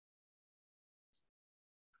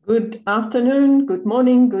Good afternoon, good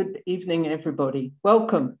morning, good evening, everybody.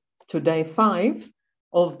 Welcome to day 5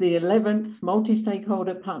 of the 11th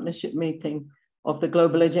Multi-Stakeholder Partnership Meeting of the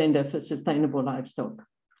Global Agenda for Sustainable Livestock.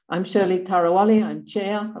 I'm Shirley Tarawali, I'm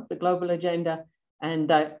Chair of the Global Agenda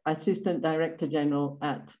and Assistant Director General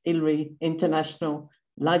at ILRI, International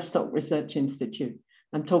Livestock Research Institute.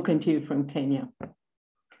 I'm talking to you from Kenya.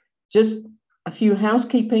 Just a few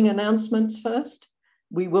housekeeping announcements first.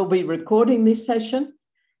 We will be recording this session.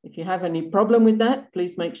 If you have any problem with that,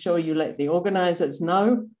 please make sure you let the organizers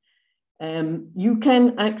know. You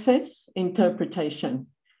can access interpretation.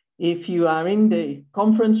 If you are in the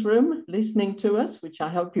conference room listening to us, which I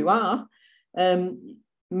hope you are,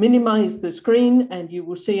 minimize the screen and you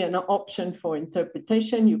will see an option for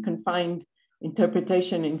interpretation. You can find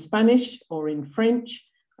interpretation in Spanish or in French.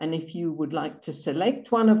 And if you would like to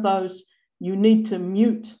select one of those, you need to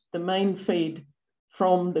mute the main feed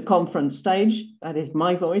from the conference stage, that is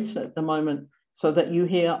my voice at the moment, so that you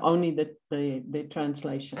hear only the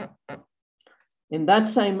translation. In that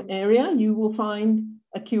same area, you will find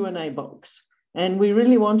a Q&A box. And we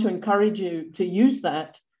really want to encourage you to use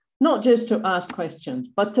that, not just to ask questions,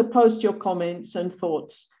 but to post your comments and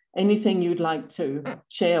thoughts, anything you'd like to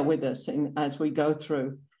share with us as we go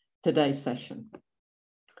through today's session.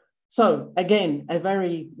 So again, a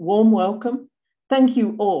very warm welcome. Thank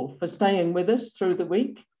you all for staying with us through the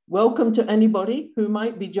week. Welcome to anybody who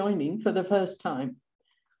might be joining for the first time.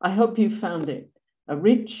 I hope you found it a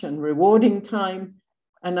rich and rewarding time,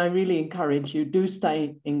 and I really encourage you do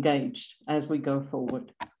stay engaged as we go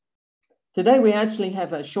forward. Today, we actually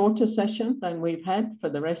have a shorter session than we've had for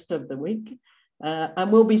the rest of the week,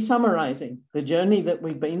 and we'll be summarizing the journey that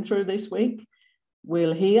we've been through this week.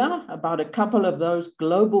 We'll hear about a couple of those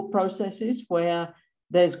global processes where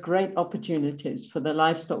there's great opportunities for the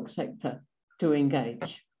livestock sector to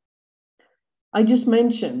engage. I just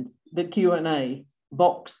mentioned the Q&A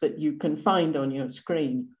box that you can find on your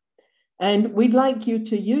screen. And we'd like you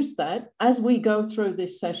to use that as we go through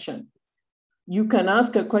this session. You can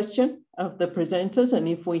ask a question of the presenters, and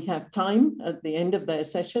if we have time at the end of their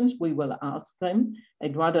sessions, we will ask them.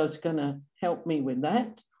 Eduardo's gonna help me with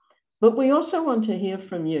that. But we also want to hear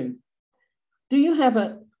from you. Do you have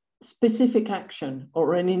a specific action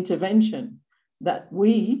or an intervention that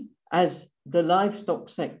we as the livestock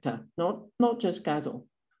sector, not just GASL,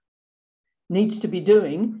 needs to be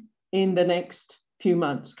doing in the next few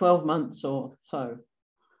months, 12 months or so?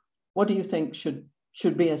 What do you think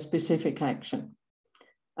should be a specific action?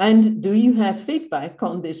 And do you have feedback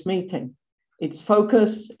on this meeting? Its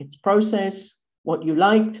focus, its process, what you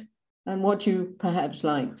liked and what you perhaps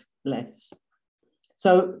liked less.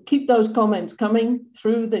 So keep those comments coming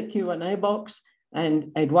through the Q&A box,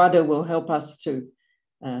 and Eduardo will help us to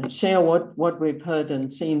share what we've heard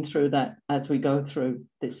and seen through that as we go through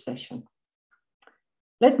this session.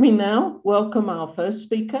 Let me now welcome our first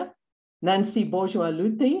speaker, Nancy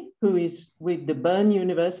Bourgeois-Luthi, who is with the Bern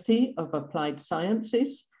University of Applied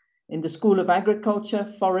Sciences in the School of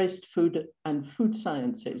Agriculture, Forest, Food and Food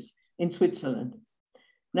Sciences in Switzerland.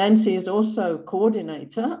 Nancy is also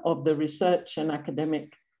coordinator of the research and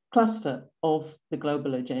academic cluster of the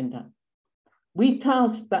Global Agenda. We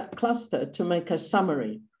tasked that cluster to make a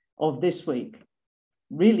summary of this week,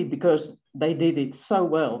 really because they did it so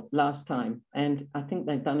well last time, and I think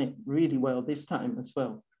they've done it really well this time as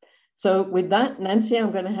well. So with that, Nancy,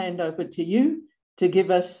 I'm going to hand over to you to give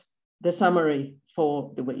us the summary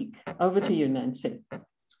for the week. Over to you, Nancy.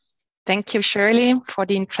 Thank you, Shirley, for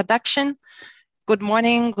the introduction. Good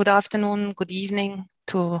morning, good afternoon, good evening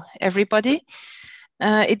to everybody.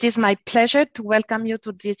 It is my pleasure to welcome you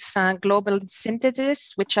to this global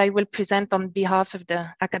synthesis, which I will present on behalf of the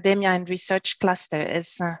Academia and Research Cluster,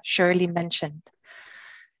 as Shirley mentioned.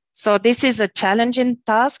 So this is a challenging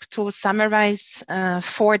task to summarize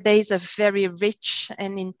 4 days of very rich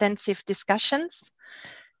and intensive discussions.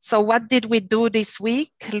 So what did we do this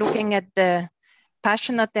week? Looking at the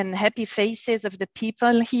passionate and happy faces of the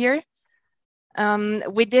people here,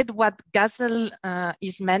 we did what GASL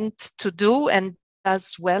is meant to do and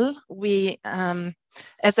does well. We,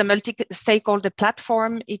 as a multi-stakeholder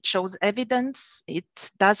platform, it shows evidence, it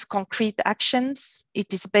does concrete actions,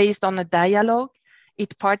 it is based on a dialogue,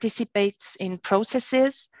 it participates in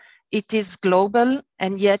processes, it is global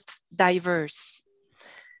and yet diverse.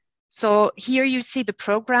 So here you see the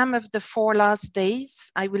program of the 4 last days.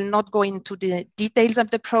 I will not go into the details of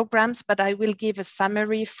the programs, but I will give a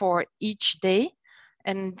summary for each day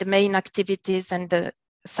and the main activities and the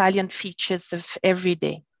salient features of every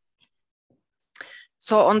day.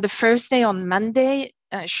 So on the first day, on Monday,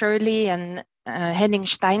 Shirley and Henning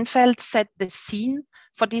Steinfeld set the scene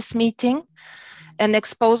for this meeting. and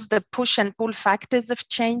exposed the push and pull factors of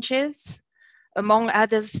changes, among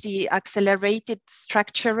others, the accelerated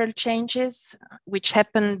structural changes, which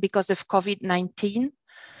happened because of COVID-19.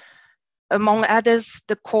 Among others,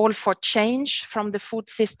 the call for change from the Food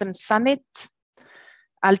System Summit,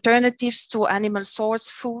 alternatives to animal source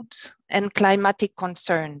food, and climatic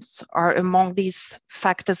concerns are among these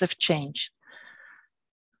factors of change.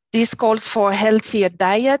 This calls for healthier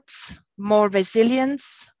diets, more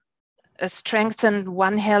resilience, a strengthened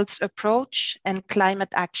One Health approach, and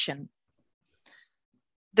climate action.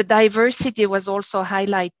 The diversity was also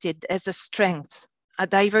highlighted as a strength, a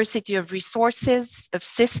diversity of resources, of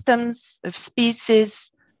systems, of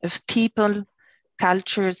species, of people,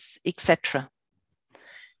 cultures, etc.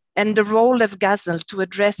 And the role of GASL to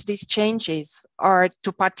address these changes are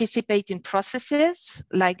to participate in processes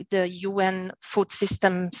like the UN Food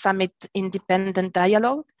System Summit Independent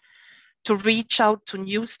Dialogue, to reach out to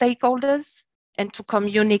new stakeholders, and to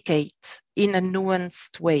communicate in a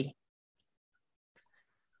nuanced way.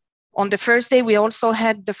 On the first day, we also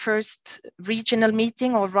had the first regional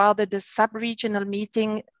meeting, or rather the sub-regional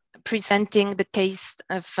meeting, presenting the case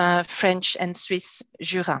of French and Swiss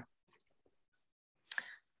Jura.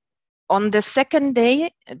 On the second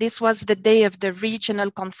day, this was the day of the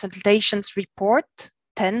regional consultations report,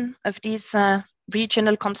 10 of these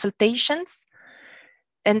regional consultations.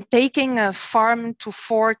 And taking a farm to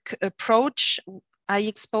fork approach, I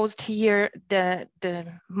exposed here the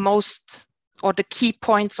most, or the key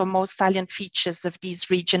points or most salient features of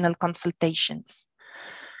these regional consultations.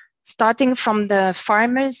 Starting from the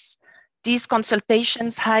farmers, these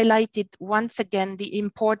consultations highlighted once again the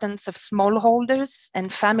importance of smallholders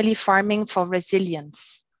and family farming for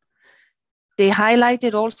resilience. They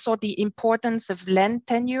highlighted also the importance of land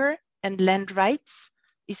tenure and land rights,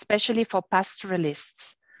 especially for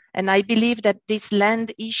pastoralists. And I believe that this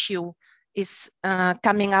land issue is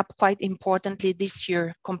coming up quite importantly this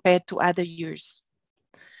year compared to other years.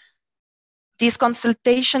 These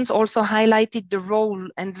consultations also highlighted the role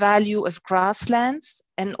and value of grasslands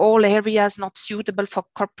and all areas not suitable for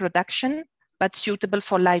crop production, but suitable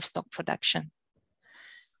for livestock production.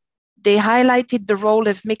 They highlighted the role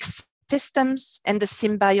of mixed systems and the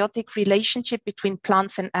symbiotic relationship between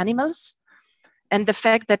plants and animals, and the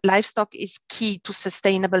fact that livestock is key to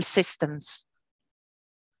sustainable systems.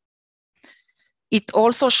 It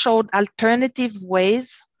also showed alternative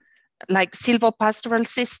ways like silvopastoral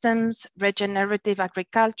systems, regenerative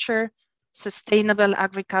agriculture, sustainable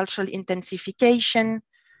agricultural intensification,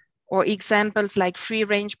 or examples like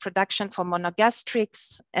free-range production for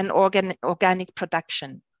monogastrics and organic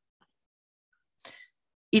production.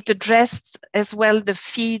 It addressed as well the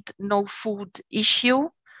feed, no food issue,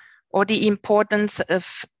 or the importance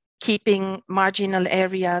of keeping marginal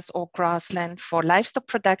areas or grassland for livestock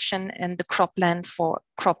production and the cropland for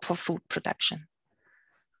food production.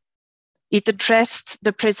 It addressed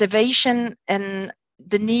the preservation and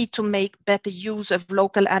the need to make better use of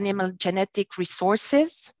local animal genetic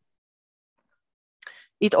resources.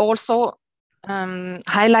 It also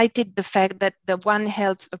highlighted the fact that the One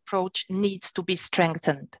Health approach needs to be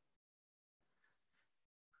strengthened.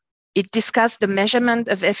 It discussed the measurement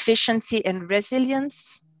of efficiency and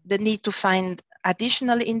resilience, the need to find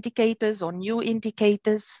additional indicators or new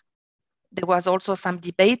indicators. There was also some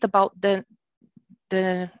debate about the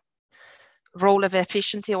role of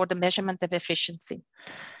efficiency or the measurement of efficiency.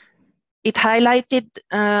 It highlighted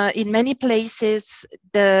in many places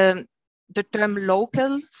the term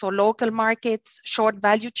local, so local markets, short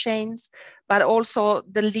value chains, but also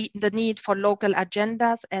the need for local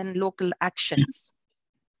agendas and local actions.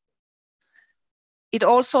 It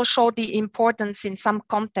also showed the importance in some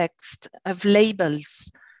context of labels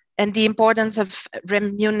and the importance of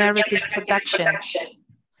remunerative production,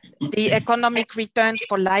 the economic returns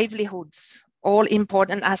for livelihoods, all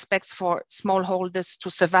important aspects for smallholders to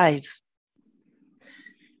survive.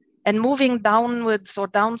 And moving downwards or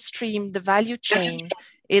downstream the value chain,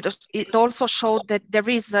 it also showed that there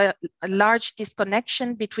is a large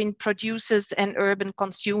disconnection between producers and urban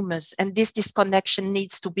consumers, and this disconnection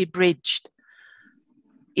needs to be bridged.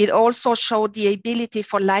 It also showed the ability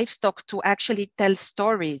for livestock to actually tell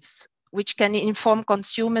stories, which can inform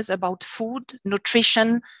consumers about food,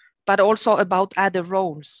 nutrition, but also about other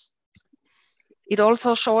roles. It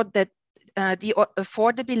also showed that the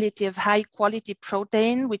affordability of high quality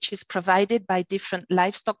protein, which is provided by different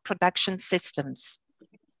livestock production systems.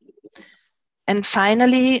 And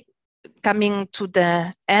finally, coming to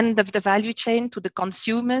the end of the value chain, to the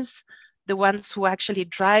consumers, the ones who actually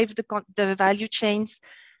drive the value chains,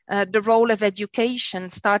 the role of education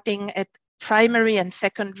starting at primary and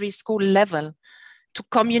secondary school level to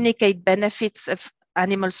communicate benefits of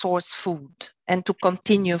animal source food and to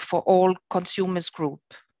continue for all consumers group.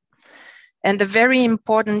 And a very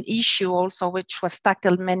important issue also, which was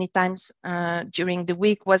tackled many times during the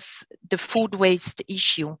week, was the food waste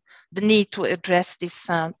issue, the need to address this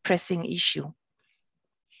pressing issue.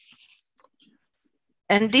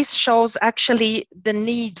 And this shows actually the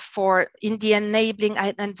need for, in the enabling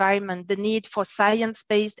environment, the need for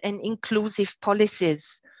science-based and inclusive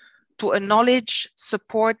policies to acknowledge,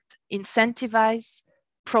 support, incentivize,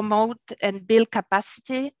 promote, and build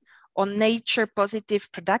capacity on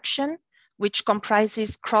nature-positive production, which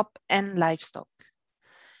comprises crop and livestock.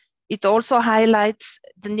 It also highlights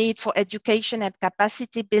the need for education and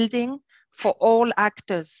capacity building for all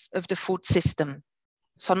actors of the food system.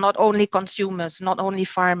 So not only consumers, not only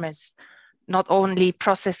farmers, not only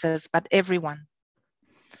processors, but everyone.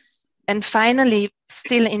 And finally,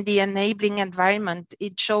 still in the enabling environment,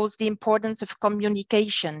 it shows the importance of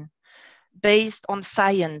communication based on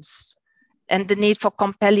science and the need for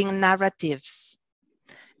compelling narratives.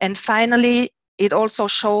 And finally, it also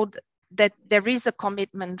showed that there is a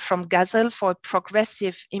commitment from GASL for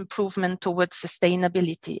progressive improvement towards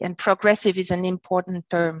sustainability. And progressive is an important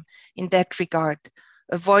term in that regard,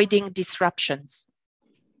 avoiding disruptions.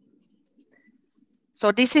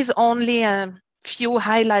 So this is only a few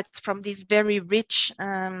highlights from these very rich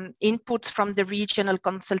inputs from the regional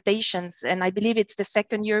consultations. And I believe it's the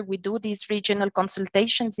second year we do these regional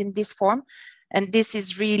consultations in this form. And this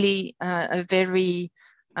is really a very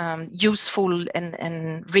useful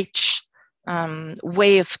and rich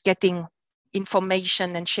way of getting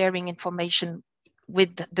information and sharing information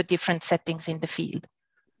with the different settings in the field.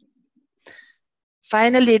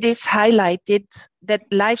 Finally, this highlighted that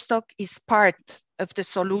livestock is part of the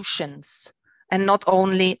solutions and not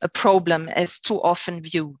only a problem as too often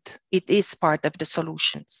viewed. It is part of the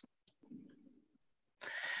solutions.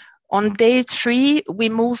 On day 3, we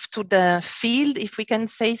moved to the field, if we can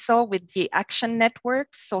say so, with the action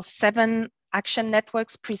networks. So 7 action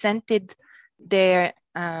networks presented their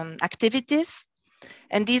activities.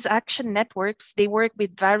 And these action networks, they work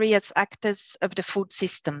with various actors of the food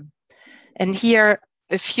system. And here,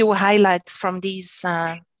 a few highlights from these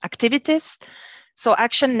activities. So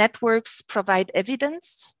action networks provide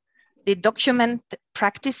evidence. They document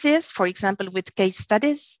practices, for example, with case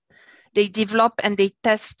studies. They develop and they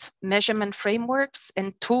test measurement frameworks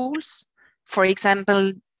and tools. For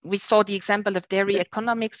example, we saw the example of dairy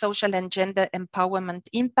economic, social, and gender empowerment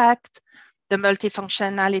impact, the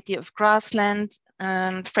multifunctionality of grassland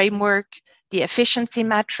framework, the efficiency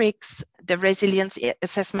matrix, the resilience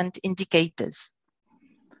assessment indicators,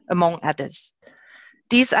 among others.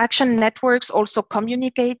 These action networks also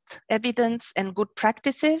communicate evidence and good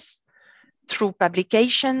practices through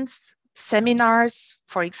publications, seminars,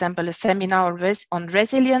 for example, a seminar on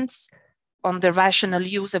resilience, on the rational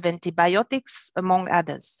use of antibiotics, among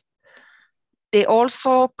others. They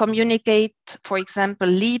also communicate, for example,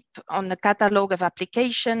 LEAP on the catalog of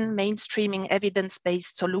application, mainstreaming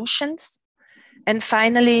evidence-based solutions. And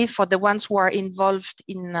finally, for the ones who are involved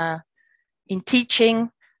in teaching,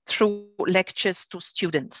 through lectures to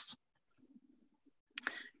students.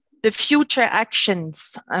 The future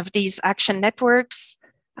actions of these action networks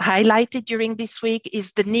highlighted during this week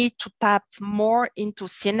is the need to tap more into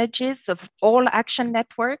synergies of all action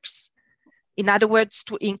networks. In other words,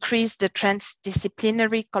 to increase the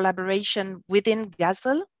transdisciplinary collaboration within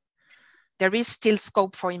GASL. There is still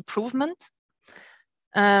scope for improvement.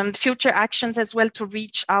 Future actions as well to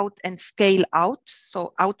reach out and scale out,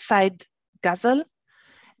 so outside GASL,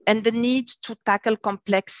 and the need to tackle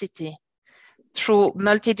complexity through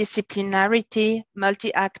multidisciplinarity,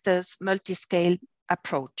 multi-actors, multi-scale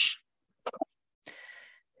approach.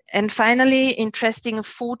 And finally, interesting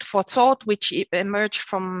food for thought, which emerged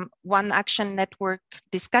from one action network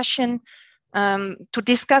discussion to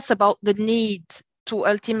discuss about the need to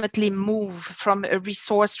ultimately move from a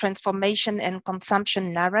resource transformation and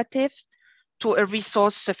consumption narrative to a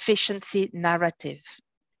resource sufficiency narrative.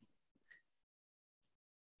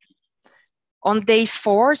 On day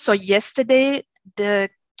 4, so yesterday,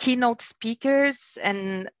 the keynote speakers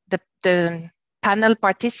and the panel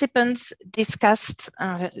participants discussed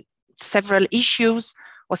several issues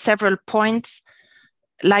or several points,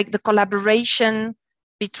 like the collaboration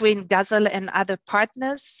between GASL and other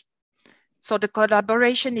partners. So the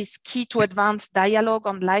collaboration is key to advance dialogue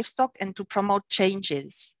on livestock and to promote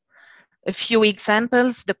changes. A few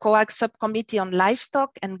examples, the COAG subcommittee on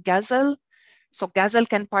livestock and GASL. So GASL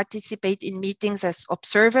can participate in meetings as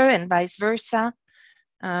observer and vice versa.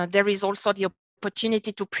 There is also the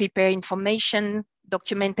opportunity to prepare information,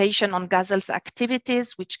 documentation on GASL's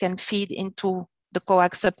activities, which can feed into the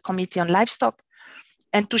COAG subcommittee on livestock,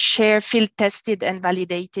 and to share field-tested and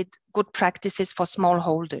validated good practices for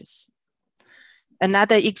smallholders.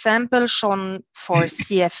 Another example shown for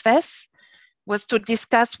CFS was to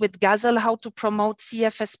discuss with GASL how to promote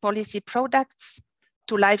CFS policy products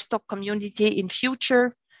to livestock community in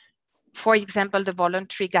future, for example, the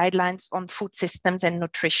voluntary guidelines on food systems and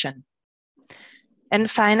nutrition.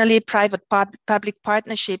 And finally, private-public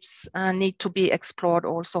partnerships need to be explored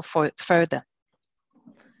also further.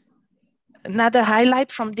 Another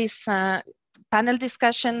highlight from this panel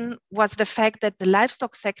discussion was the fact that the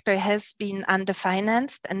livestock sector has been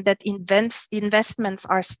underfinanced and that investments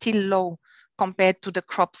are still low compared to the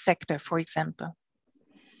crop sector, for example.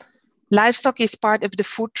 Livestock is part of the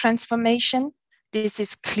food transformation. This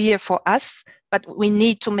is clear for us, but we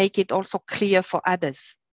need to make it also clear for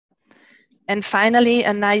others. And finally,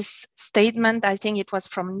 a nice statement, I think it was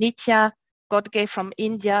from Nitya Godge from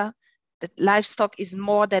India, that livestock is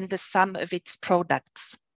more than the sum of its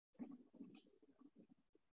products.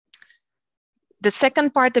 The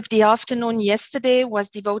second part of the afternoon yesterday was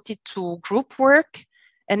devoted to group work.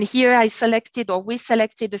 And here we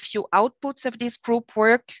selected a few outputs of this group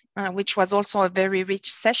work, which was also a very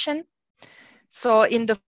rich session. So in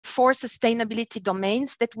the 4 sustainability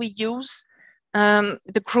domains that we use,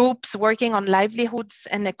 the groups working on livelihoods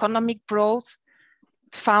and economic growth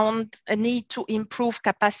found a need to improve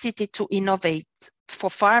capacity to innovate for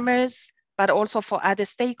farmers, but also for other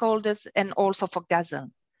stakeholders and also for GASL.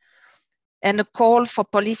 And a call for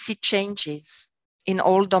policy changes in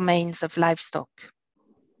all domains of livestock.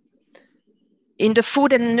 In the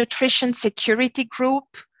food and nutrition security group,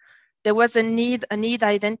 there was a need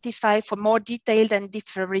identified for more detailed and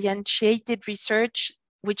differentiated research,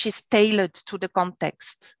 which is tailored to the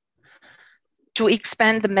context. To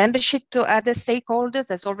expand the membership to other stakeholders,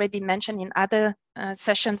 as already mentioned in other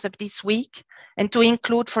sessions of this week, and to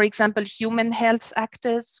include, for example, human health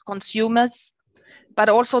actors, consumers, but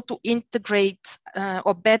also to integrate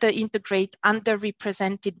or better integrate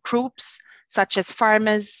underrepresented groups, such as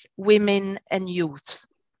farmers, women, and youth.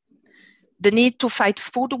 The need to fight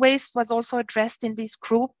food waste was also addressed in this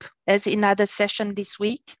group, as in other sessions this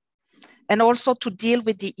week, and also to deal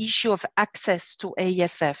with the issue of access to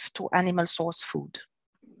ASF, to animal source food.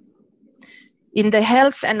 In the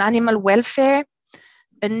health and animal welfare,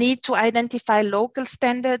 a need to identify local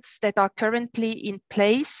standards that are currently in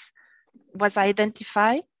place was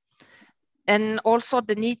identified, and also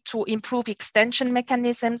the need to improve extension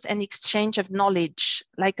mechanisms and exchange of knowledge,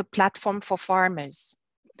 like a platform for farmers.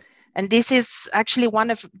 And this is actually one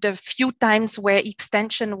of the few times where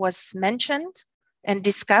extension was mentioned and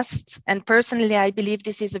discussed. And personally, I believe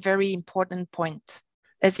this is a very important point,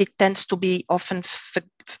 as it tends to be often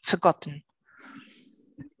forgotten.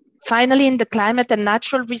 Finally, in the climate and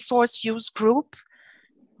natural resource use group,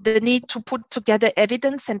 the need to put together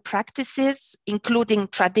evidence and practices, including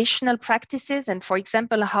traditional practices, and for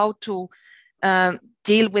example, how to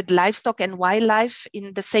deal with livestock and wildlife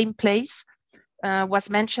in the same place was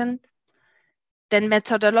mentioned. Then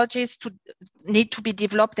methodologies need to be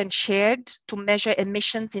developed and shared to measure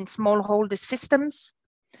emissions in smallholder systems.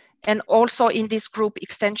 And also in this group,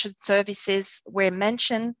 extension services were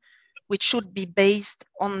mentioned, which should be based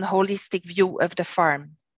on a holistic view of the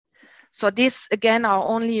farm. So these, again, are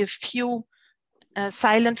only a few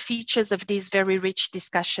silent features of these very rich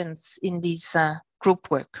discussions in this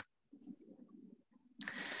group work.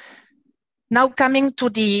 Now coming to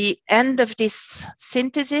the end of this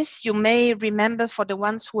synthesis, you may remember, for the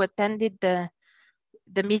ones who attended the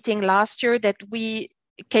meeting last year, that we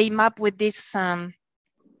came up with this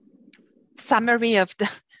summary of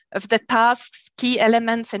the tasks, key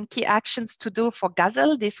elements and key actions to do for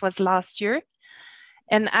GASL. This was last year.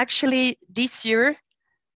 And actually this year,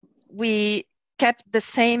 we kept the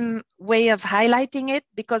same way of highlighting it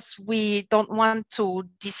because we don't want to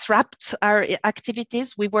disrupt our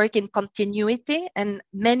activities. We work in continuity, and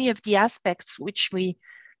many of the aspects which we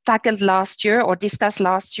tackled last year or discussed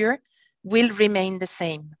last year will remain the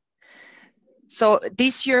same. So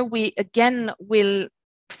this year, we again will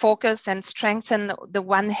focus and strengthen the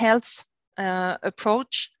One Health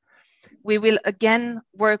approach. We will again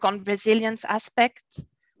work on resilience aspect.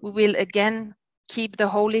 We will again keep the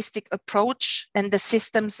holistic approach and the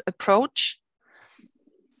systems approach.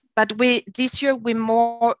 But this year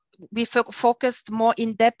we focused more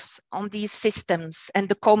in depth on these systems and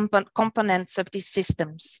the components of these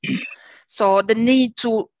systems. So the need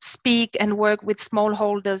to speak and work with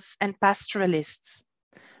smallholders and pastoralists,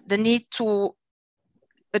 the need to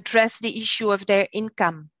address the issue of their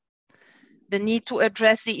income, the need to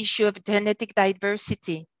address the issue of genetic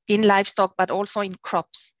diversity in livestock, but also in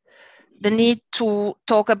crops, the need to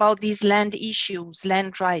talk about these land issues,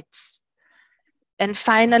 land rights. And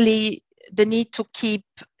finally, the need to keep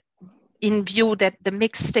in view that the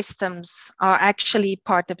mixed systems are actually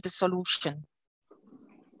part of the solution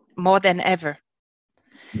more than ever.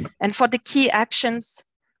 And for the key actions,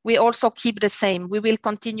 we also keep the same. We will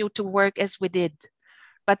continue to work as we did.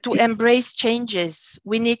 But to embrace changes,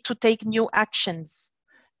 we need to take new actions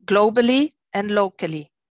globally and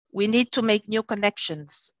locally. We need to make new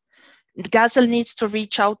connections. GASL needs to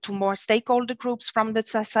reach out to more stakeholder groups from the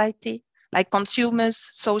society, like consumers,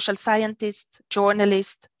 social scientists,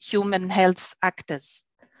 journalists, human health actors.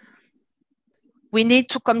 We need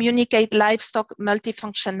to communicate livestock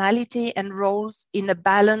multifunctionality and roles in a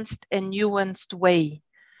balanced and nuanced way.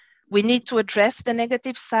 We need to address the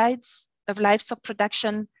negative sides of livestock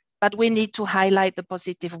production, but we need to highlight the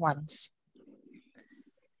positive ones.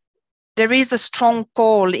 There is a strong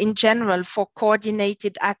call in general for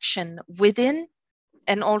coordinated action within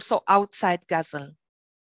and also outside GASL.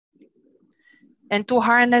 And to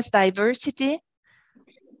harness diversity,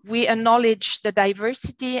 we acknowledge the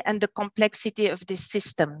diversity and the complexity of these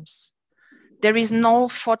systems. There is no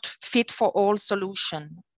fit-for-all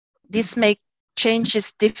solution. This makes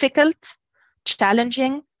changes difficult,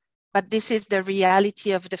 challenging, but this is the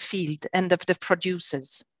reality of the field and of the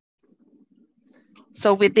producers.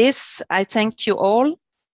 So with this, I thank you all,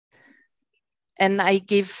 and I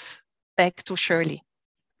give back to Shirley.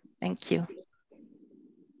 Thank you.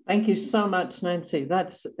 Thank you so much, Nancy.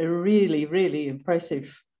 That's a really, really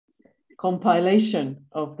impressive compilation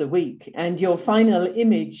of the week. And your final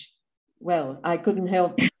image, well, I couldn't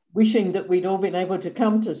help wishing that we'd all been able to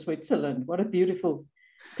come to Switzerland. What a beautiful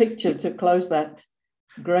picture to close that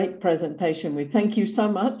great presentation with. Thank you so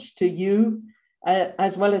much to you,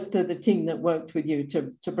 as well as to the team that worked with you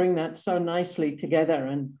to bring that so nicely together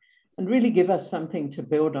and really give us something to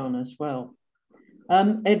build on as well.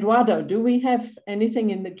 Eduardo, do we have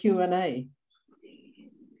anything in the Q&A?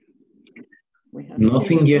 We have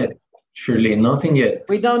nothing yet, Shirley, nothing yet.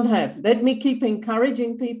 We don't have. Let me keep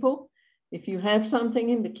encouraging people. If you have something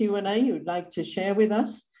in the Q&A you'd like to share with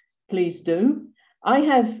us, please do. I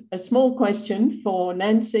have a small question for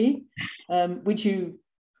Nancy, which you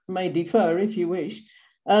may defer if you wish.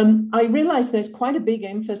 I realize there's quite a big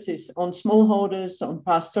emphasis on smallholders, on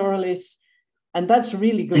pastoralists, and that's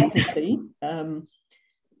really good to see.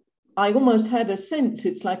 I almost had a sense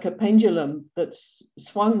it's like a pendulum that's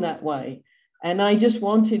swung that way. And I just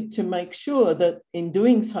wanted to make sure that in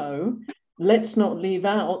doing so, let's not leave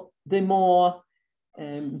out the more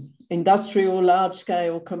industrial, large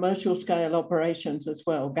scale, commercial scale operations as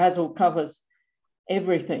well. GASL covers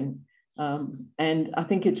everything. And I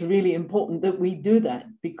think it's really important that we do that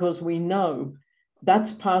because we know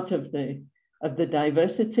that's part of the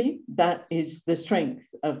diversity. That is the strength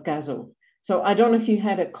of GASL. So I don't know if you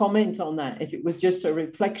had a comment on that, if it was just a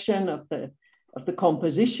reflection of the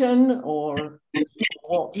composition or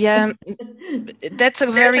what. Yeah, that's a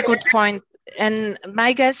very good point. And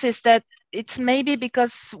my guess is that it's maybe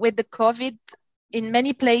because with the COVID, in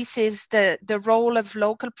many places, the role of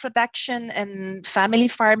local production and family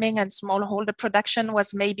farming and smallholder production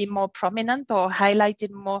was maybe more prominent or highlighted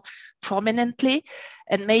more prominently.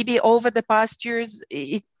 And maybe over the past years,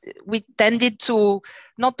 we tended to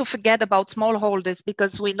not to forget about smallholders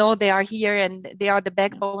because we know they are here and they are the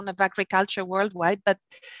backbone of agriculture worldwide. But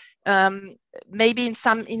maybe in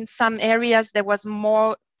some areas there was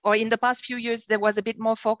more, or in the past few years, there was a bit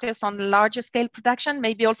more focus on larger scale production,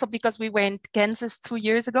 maybe also because we were in Kansas 2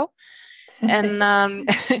 years ago. And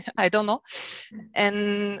I don't know.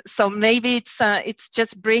 And so maybe it's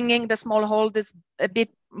just bringing the smallholders a bit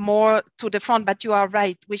more to the front, but you are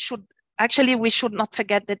right. We should not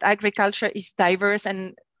forget that agriculture is diverse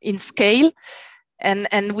and in scale,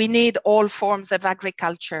 and we need all forms of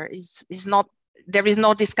agriculture. There is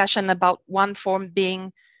no discussion about one form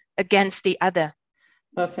being against the other.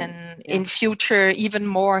 Perfect. And in future, even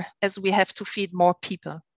more, as we have to feed more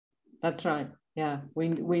people. That's right. Yeah, we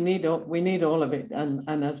need all of it.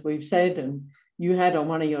 And as we've said, and you had on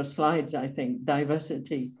one of your slides, I think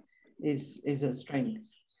diversity is a strength.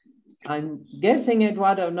 I'm guessing,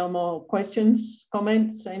 Eduardo, no more questions,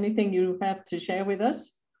 comments, anything you have to share with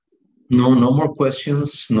us? No more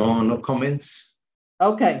questions, no comments.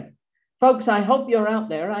 Okay, folks, I hope you're out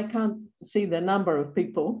there. I can't see the number of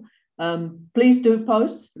people. Please do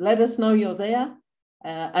post, let us know you're there.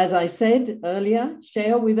 As I said earlier,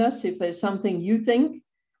 share with us if there's something you think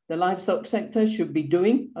the livestock sector should be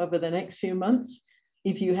doing over the next few months.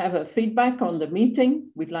 If you have a feedback on the meeting,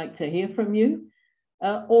 we'd like to hear from you.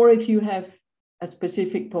 Or if you have a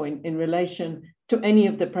specific point in relation to any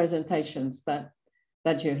of the presentations that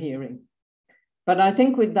you're hearing. But I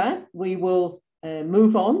think with that, we will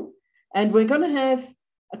move on. And we're going to have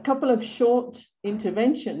a couple of short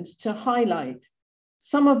interventions to highlight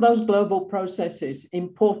some of those global processes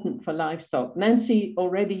important for livestock. Nancy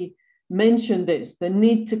already mentioned this, the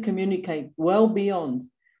need to communicate well beyond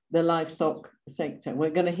the livestock sector. We're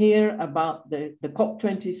going to hear about the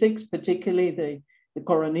COP26, particularly the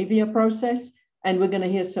Coronivia process, and we're going to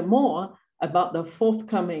hear some more about the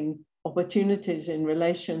forthcoming opportunities in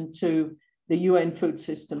relation to the UN Food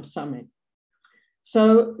System Summit.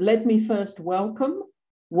 So let me first welcome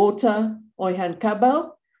Walter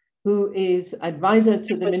Oihan-Cabal, who is advisor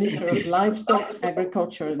to the Minister of Livestock,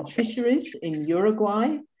 Agriculture and Fisheries in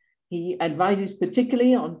Uruguay. He advises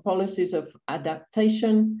particularly on policies of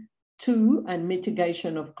adaptation to and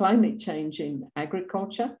mitigation of climate change in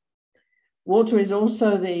agriculture. Walter is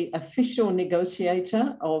also the official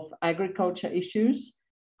negotiator of agriculture issues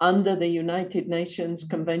under the United Nations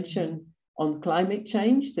Convention on Climate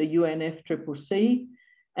Change, the UNFCCC,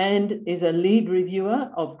 and is a lead reviewer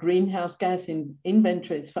of greenhouse gas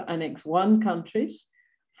inventories for Annex 1 countries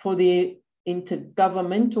for the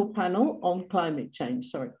Intergovernmental Panel on Climate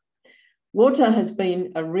Change. Walter has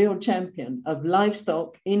been a real champion of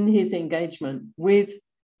livestock in his engagement with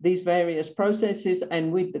these various processes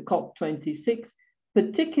and with the COP26,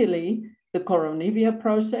 particularly the Coronivia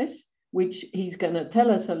process, which he's going to tell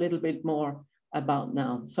us a little bit more about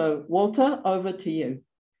now. So Walter, over to you.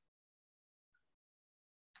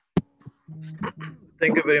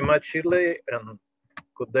 Thank you very much, Shirley, and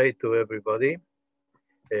good day to everybody.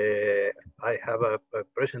 I have a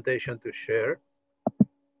presentation to share,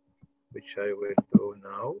 which I will do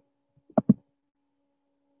now.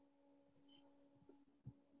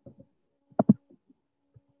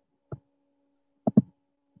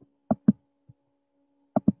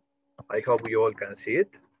 I hope you all can see it.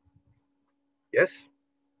 Yes?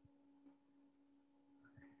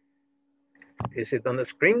 Is it on the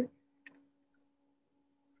screen?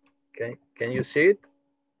 Can you see it?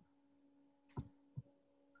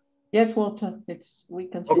 Yes, Walter, we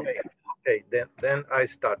can see it. Okay, then I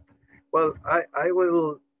start. Well, I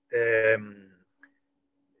will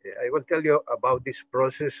tell you about this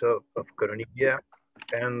process of Coronivia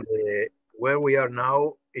and where we are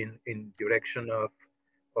now in direction of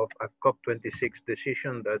a COP26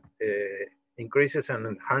 decision that increases and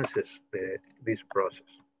enhances this process.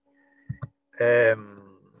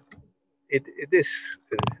 It is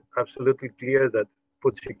absolutely clear that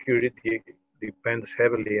food security depends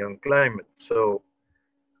heavily on climate. So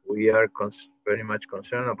we are very much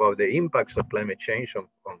concerned about the impacts of climate change on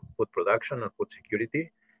food production and food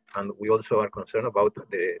security. And we also are concerned about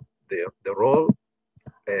the role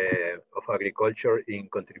of agriculture in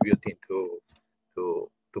contributing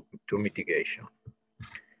to mitigation.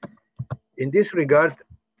 In this regard,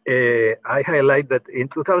 I highlight that in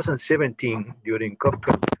 2017, during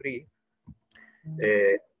COP23,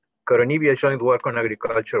 Coronivia Joint Work on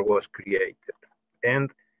Agriculture was created.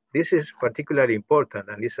 And this is particularly important,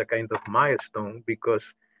 and it's a kind of milestone because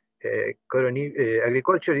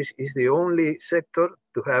agriculture is the only sector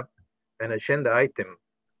to have an agenda item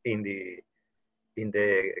in the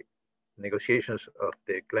negotiations of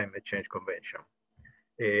the Climate Change Convention.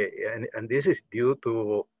 And this is due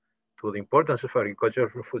to the importance of agriculture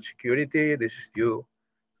for food security. This is due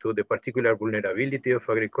to the particular vulnerability of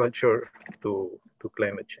agriculture to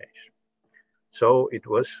climate change. So it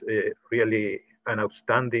was really an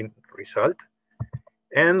outstanding result.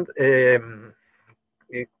 And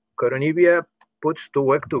Coronivia puts to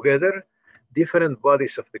work together different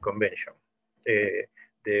bodies of the convention.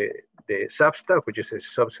 The SABSTA, which is a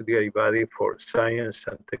subsidiary body for science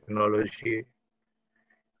and technology,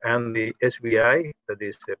 and the SBI, that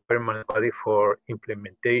is a permanent body for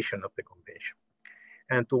implementation of the convention.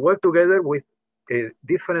 And to work together with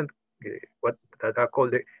different, what that are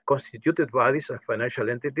called the constituted bodies and financial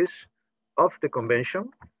entities of the convention.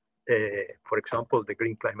 For example, the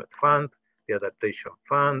Green Climate Fund, the Adaptation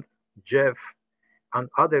Fund, GEF, and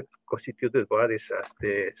other constituted bodies as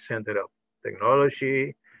the Center of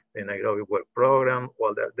Technology, the Nairobi Work Program.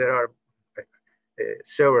 Well, there are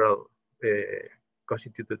several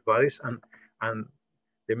constituted bodies, and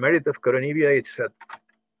the merit of Coronivia is that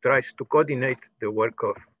tries to coordinate the work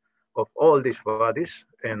of all these bodies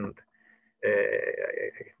and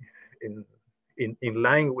in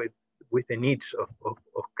line with the needs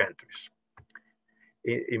of countries.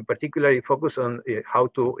 In particular, it focus on how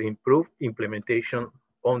to improve implementation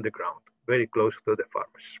on the ground, very close to the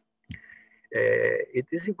farmers. It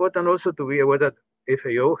is important also to be aware that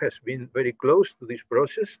FAO has been very close to this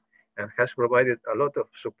process and has provided a lot of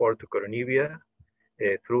support to Coronivia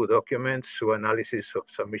through documents, through analysis of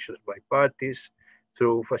submissions by parties,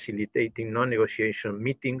 through facilitating non-negotiation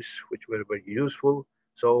meetings, which were very useful.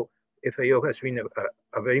 So FAO has been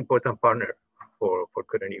a very important partner for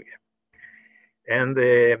Coronibia. And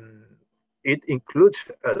it includes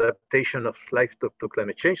adaptation of livestock to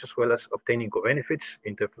climate change, as well as obtaining co-benefits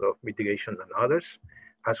in terms of mitigation and others,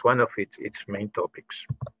 as one of its main topics.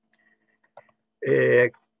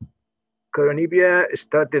 Coronibia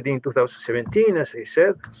started in 2017, as I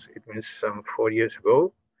said. It means some 4 years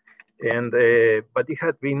ago. And but it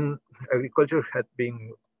had been, agriculture had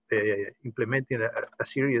been implementing a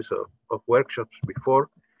series of workshops before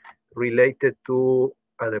related to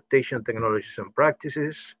adaptation technologies and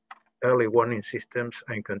practices, early warning systems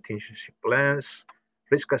and contingency plans,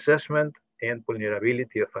 risk assessment and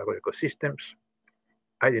vulnerability of agroecosystems,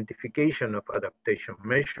 identification of adaptation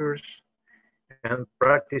measures, and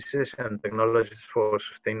practices and technologies for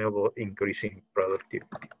sustainable increasing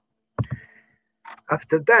productivity.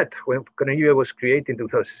 After that, when Coronibia was created in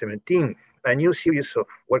 2017, a new series of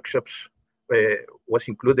workshops was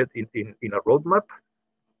included in a roadmap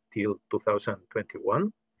till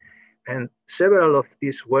 2021. And several of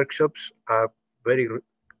these workshops are very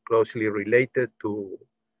closely related to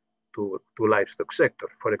livestock sector.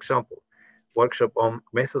 For example, workshop on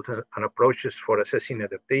methods and approaches for assessing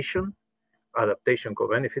adaptation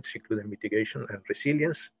co-benefits, including mitigation and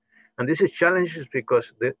resilience. And this is challenges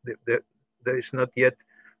because there is not yet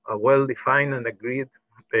a well-defined and agreed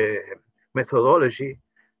methodology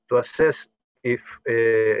to assess if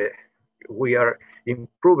we are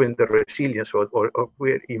improving the resilience or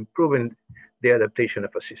we're improving the adaptation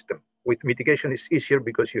of a system. With mitigation, it's easier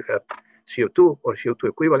because you have CO2 or CO2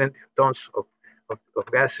 equivalent tons of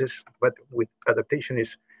gases, but with adaptation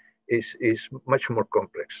is much more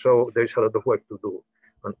complex. So there's a lot of work to do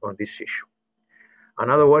on this issue.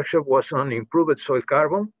 Another workshop was on improved soil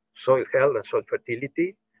carbon, soil health and soil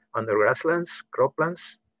fertility under grasslands, croplands,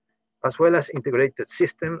 as well as integrated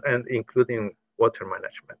system and including water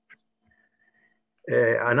management.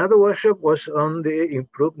 Another workshop was on the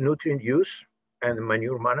improved nutrient use and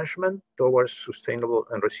manure management towards sustainable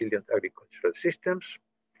and resilient agricultural systems.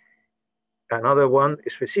 Another one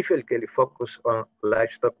specifically focused on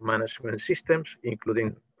livestock management systems,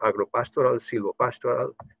 including agropastoral,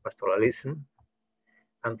 silvopastoral, pastoralism.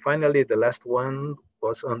 And finally, the last one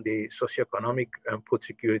was on the socioeconomic and food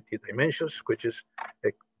security dimensions, which is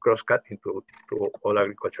a cross-cutting to all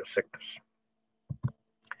agricultural sectors.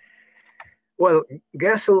 Well,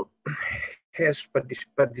 GASL has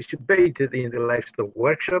participated in the livestock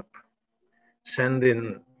workshop,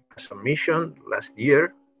 sending a submission last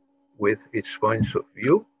year with its points of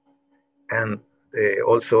view, and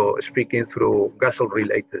also speaking through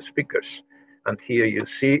GASL-related speakers. And here you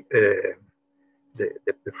see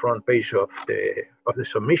the front page of the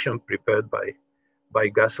submission prepared by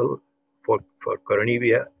GASL for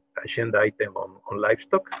Coronibia agenda item on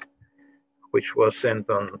livestock, which was sent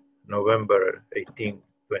on November 18,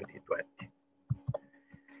 2020.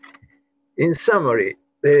 In summary,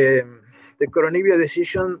 the Coronibia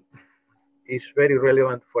decision is very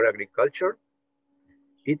relevant for agriculture.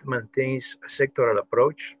 It maintains a sectoral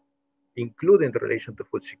approach, including the relation to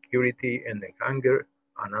food security and hunger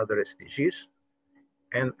and other SDGs,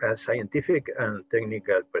 and a scientific and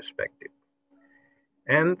technical perspective.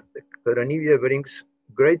 And Coronibia brings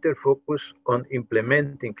greater focus on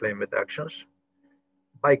implementing climate actions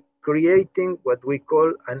by creating what we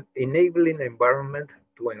call an enabling environment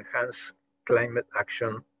to enhance climate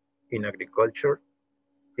action in agriculture,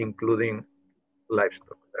 including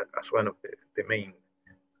livestock, as one of the main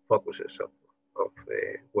focuses of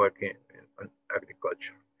working in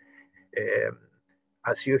agriculture.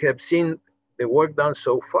 As you have seen, the work done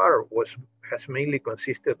so far has mainly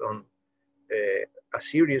consisted on a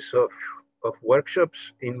series of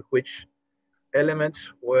workshops in which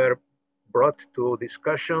elements were brought to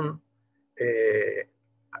discussion,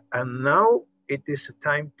 and now it is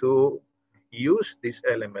time to use these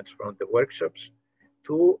elements from the workshops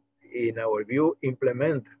to, in our view,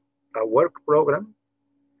 implement a work program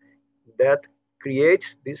that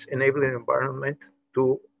creates this enabling environment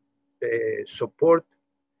to support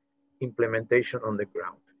implementation on the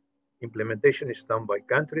ground. Implementation is done by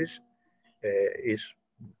countries, is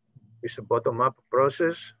a bottom-up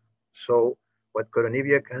process. So what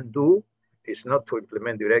Coronibia can do is not to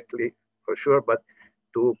implement directly, for sure, but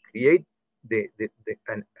to create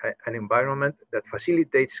an environment that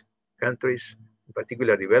facilitates countries, in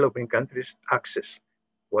particular developing countries, access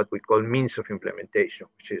what we call means of implementation,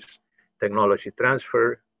 which is technology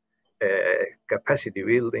transfer, capacity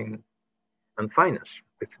building, and finance,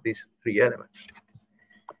 with these three elements.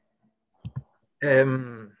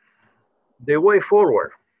 The way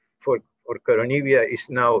forward for Coronivia is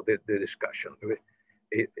now the discussion.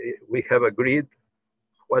 We have agreed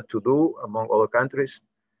what to do among all countries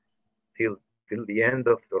till the end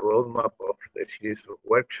of the roadmap of the series of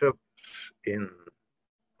workshops in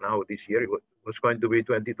now this year. It was going to be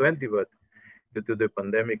 2020, but due to the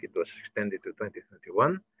pandemic, it was extended to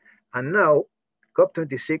 2021. And now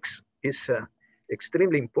COP26 is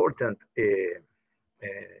extremely important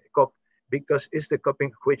COP because it's the COP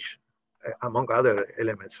in which, among other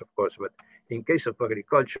elements, of course, but in case of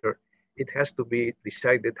agriculture, it has to be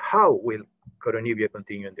decided how will Coronivia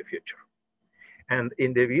continue in the future. And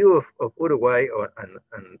in the view of Uruguay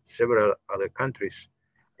and several other countries,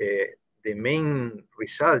 the main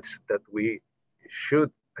results that we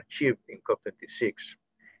should achieve in COP26,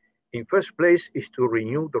 in first place, is to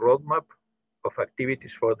renew the roadmap of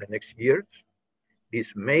activities for the next years. This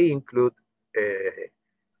may include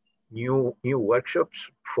new workshops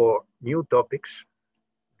for new topics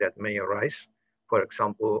that may arise. For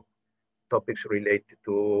example, topics related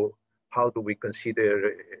to how do we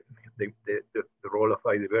consider the role of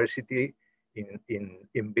biodiversity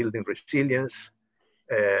in building resilience,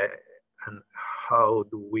 and how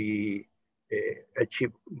do we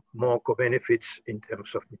achieve more co-benefits in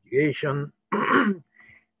terms of mitigation,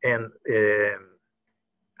 and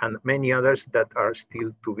many others that are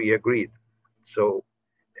still to be agreed. So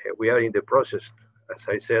we are in the process, as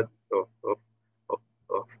I said,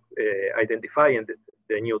 of identifying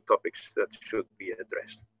the new topics that should be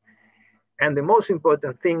addressed. And the most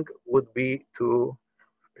important thing would be to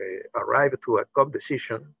arrive to a COP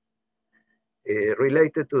decision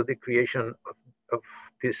related to the creation of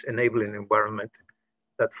this enabling environment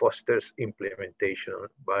that fosters implementation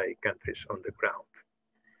by countries on the ground.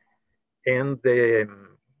 And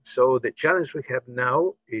so the challenge we have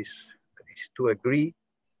now is to agree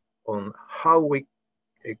on how we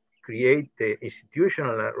create the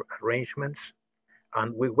institutional arrangements,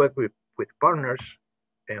 and we work with partners,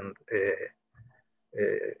 and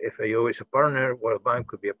FAO is a partner, World Bank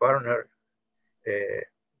could be a partner,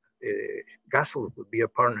 GASL would be a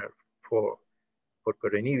partner for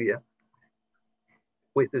Coronivia,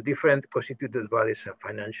 with the different constituted bodies and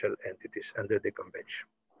financial entities under the convention.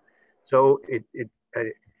 So it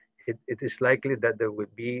is likely that there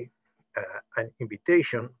will be an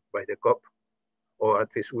invitation by the COP, or at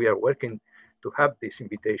least we are working to have this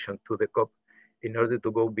invitation to the COP in order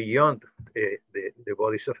to go beyond the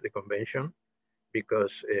bodies of the convention,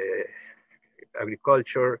 because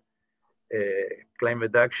agriculture,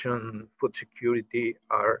 climate action, food security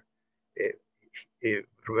are a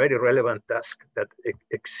very relevant task that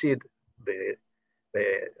exceed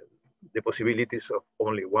the possibilities of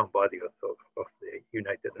only one body of the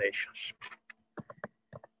United Nations.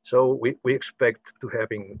 So we expect to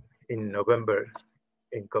have in November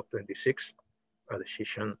in COP26 a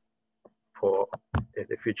decision for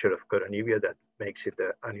the future of Coronivia that makes it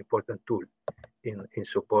an important tool in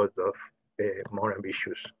support of more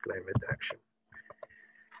ambitious climate action.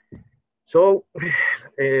 So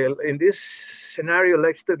in this scenario,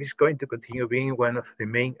 livestock is going to continue being one of the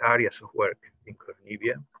main areas of work in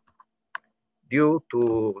Coronivia due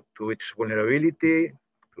to its vulnerability,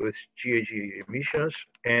 to its GHG emissions,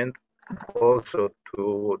 and also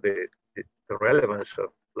to the relevance of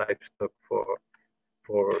livestock for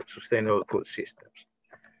sustainable food systems.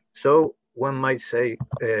 So one might say,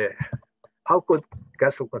 how could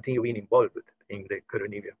GASL continue being involved in the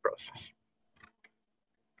Coronivia process?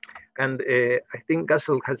 And I think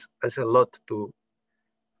GASL has a lot to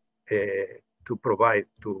provide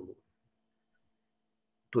to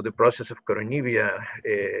the process of Coronivia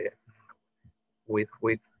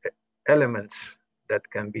with elements that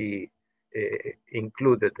can be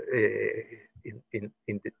included in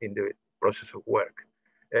the process of work.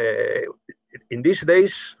 In these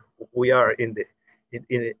days, we are in the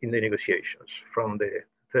negotiations. From the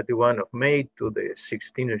 31 of May to the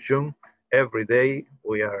 16th of June, every day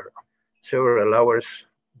we are several hours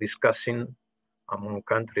discussing among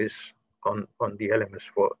countries on the elements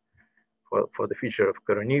for the future of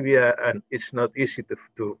Coronivia, and it's not easy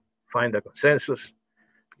to find a consensus.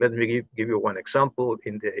 Let me give you one example.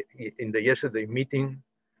 In the yesterday meeting,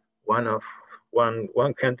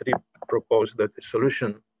 one country proposed that the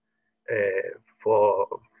solution for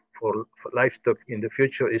livestock in the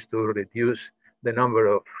future is to reduce the number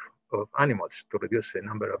of animals, to reduce the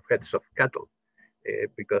number of heads of cattle,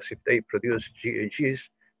 because if they produce GHGs,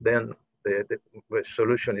 then the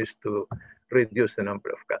solution is to reduce the number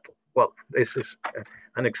of cattle. Well, this is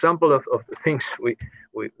an example of the things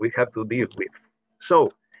we have to deal with.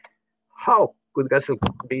 So how could GASL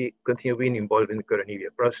continue being involved in the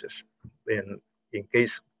Coronivia process? And in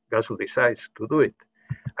case GASL decides to do it.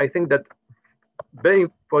 I think that very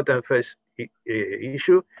important first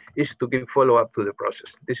issue is to give follow-up to the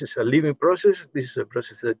process. This is a living process. This is a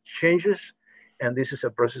process that changes, and this is a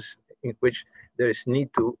process in which there is need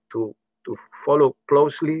to follow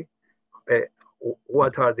closely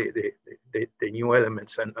what are the new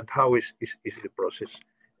elements and how is the process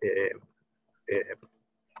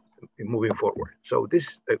moving forward. So this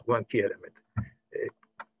is one key element.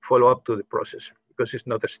 Follow up to the process, because it's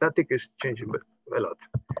not static, it's changing a lot.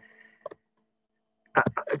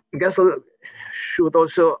 GASL should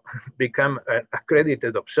also become an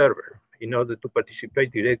accredited observer in order to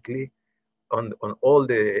participate directly on all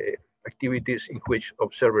the activities in which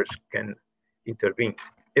observers can intervene.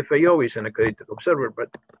 FAO is an accredited observer, but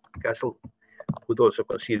GASL could also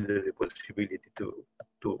consider the possibility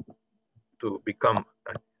to become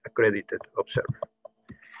an accredited observer.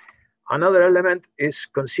 Another element is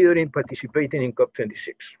considering participating in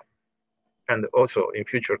COP26 and also in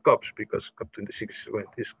future COPs, because COP26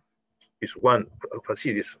 is one of a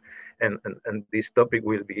series, and this topic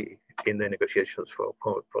will be in the negotiations for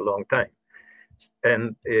a long time.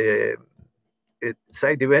 And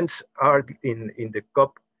side events are in the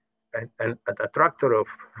COP an attractor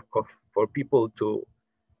for people to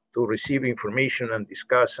receive information and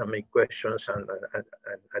discuss and make questions and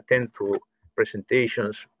attend to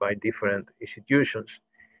presentations by different institutions.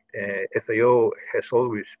 FAO has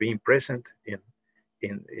always been present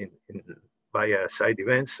via side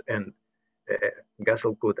events, and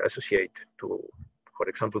GASL could associate to, for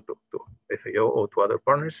example, to FAO or to other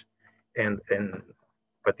partners and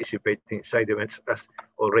participate in side events as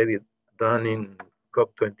already done in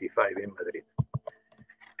COP25 in Madrid.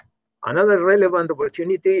 Another relevant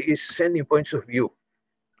opportunity is sending points of view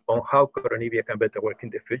on how Coronivia can better work in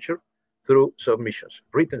the future through submissions,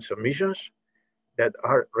 written submissions that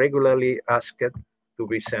are regularly asked to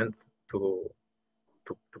be sent to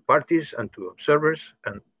parties and to observers,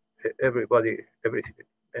 and anybody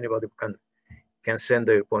can send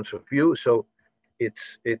their points of view. So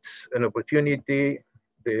it's an opportunity.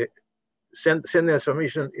 Sending a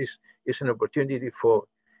submission is an opportunity for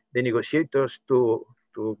the negotiators to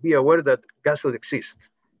be aware that GASL exists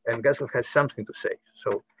and GASL has something to say.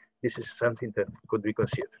 So this is something that could be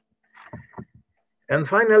considered. And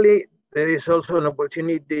finally, there is also an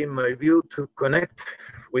opportunity, in my view, to connect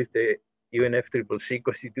with the UNFCCC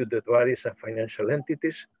constituted bodies and financial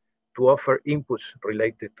entities to offer inputs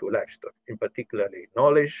related to livestock, in particularly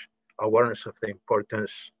knowledge, awareness of the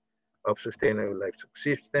importance of sustainable livestock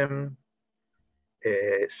system,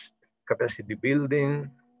 capacity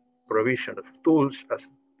building, provision of tools, as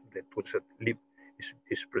the tools that LIP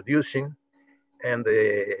is producing. And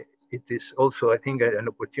it is also, I think, an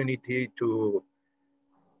opportunity to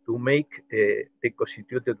make the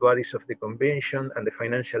constituted bodies of the convention and the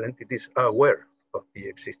financial entities are aware of the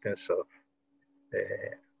existence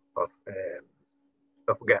of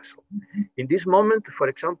GASL. In this moment, for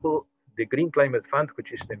example, the Green Climate Fund,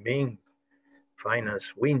 which is the main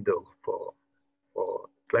finance window for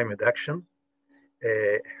climate action,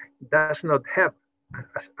 does not have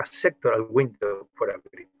a sectoral window for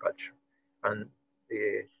agriculture. And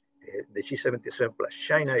the G77 plus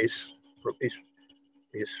China is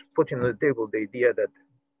putting on the table the idea that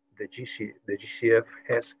the GCF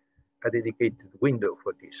has a dedicated window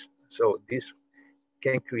for this. So this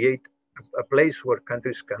can create a place where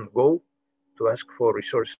countries can go to ask for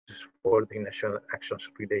resources for the national actions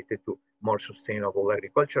related to more sustainable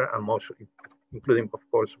agriculture and more, including, of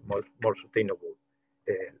course, more sustainable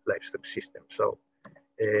livestock system. So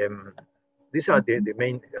these are the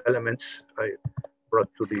main elements I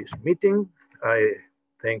brought to this meeting. I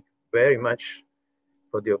thank very much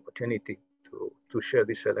for the opportunity to share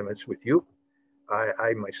these elements with you. I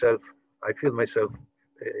feel myself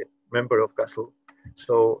a member of GASL,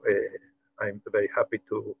 so I'm very happy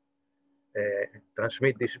to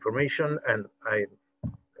transmit this information, and I'm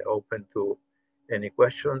open to any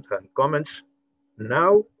questions and comments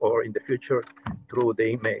now or in the future through the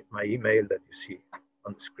email, my email that you see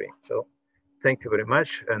on the screen. So thank you very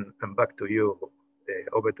much, and back to you,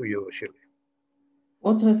 over to you, Shirley.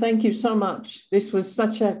 Walter, thank you so much. This was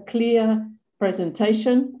such a clear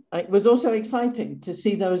presentation. It was also exciting to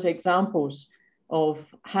see those examples of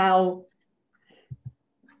how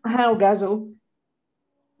GASL,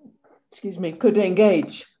 could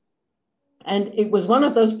engage. And it was one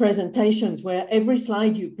of those presentations where every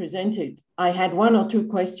slide you presented, I had one or two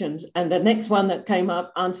questions, and the next one that came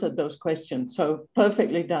up answered those questions. So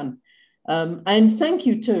perfectly done. And thank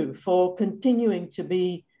you too for continuing to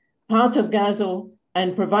be part of GASL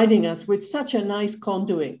and providing us with such a nice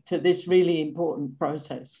conduit to this really important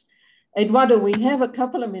process. Eduardo, we have a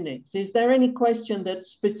couple of minutes. Is there any question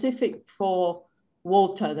that's specific for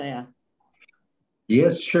Walter there?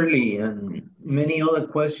 Yes, surely. And many other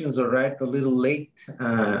questions arrived a little late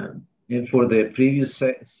for the previous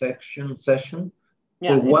session.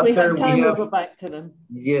 Yeah, for Walter, if we have time, we'll go back to them.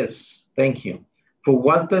 Yes, thank you. For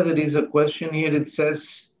Walter, there is a question here. It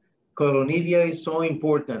says, Colombia is so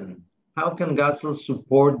important. How can GASL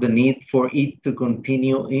support the need for it to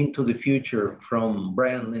continue into the future? From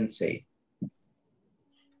Brian Lindsay.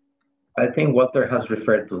 I think Walter has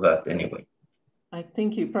referred to that anyway. I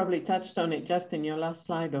think you probably touched on it just in your last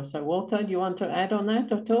slide or so. Walter, do you want to add on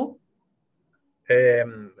that at all?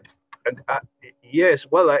 Yes,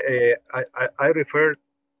 well, I refer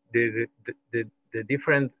the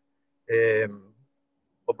different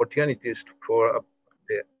opportunities for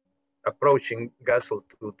approaching GASL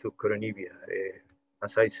to Coronivia.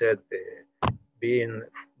 As I said, giving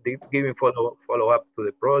follow-up to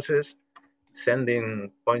the process,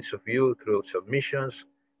 sending points of view through submissions,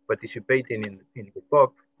 participating in the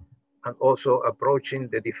POP, and also approaching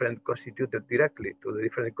the different constituted directly to the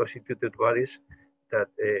different constituted bodies that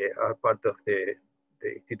are part of the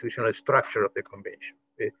institutional structure of the convention.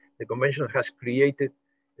 The convention has created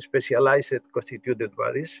specialized constituted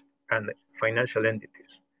bodies and financial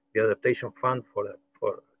entities. The Adaptation Fund for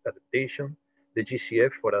adaptation, the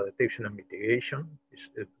GCF for adaptation and mitigation is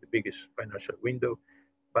the biggest financial window,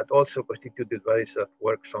 but also constituted bodies that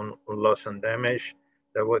works on loss and damage,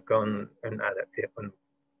 that work on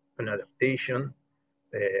adaptation,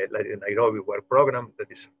 like the Nairobi Work Program,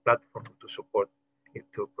 that is a platform to support it,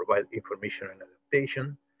 to provide information and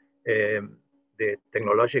adaptation, the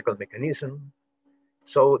technological mechanism.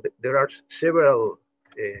 So there are several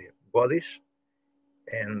bodies,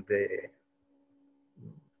 and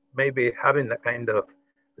maybe having a kind of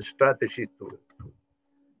strategy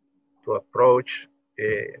to approach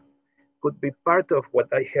could be part of what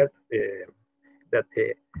I heard that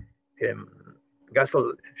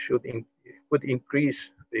GASL could increase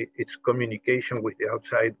its communication with the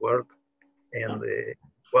outside world, and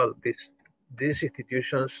well, these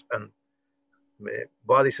institutions and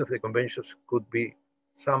bodies of the conventions could be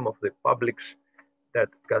some of the publics that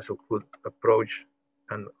GASL could approach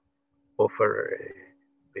and offer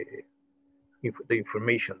the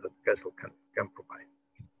information that GASL can provide.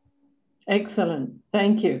 Excellent,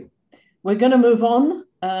 thank you. We're going to move on.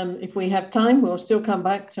 If we have time, we'll still come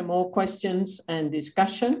back to more questions and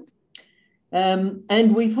discussion.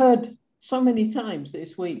 And we've heard so many times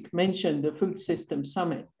this week mentioned the Food System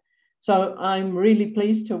Summit. So I'm really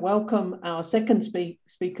pleased to welcome our second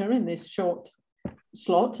speaker in this short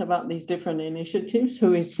slot about these different initiatives,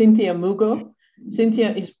 who is Cynthia Mugo.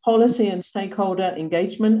 Cynthia is Policy and Stakeholder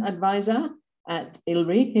Engagement Advisor at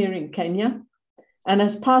ILRI here in Kenya. And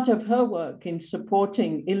as part of her work in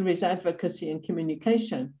supporting ILRI's advocacy and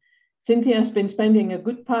communication, Cynthia has been spending a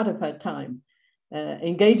good part of her time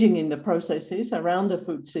engaging in the processes around the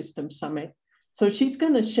Food System Summit. So she's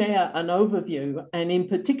going to share an overview and in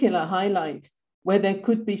particular highlight where there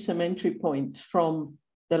could be some entry points from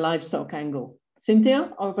the livestock angle.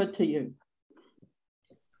 Cynthia, over to you.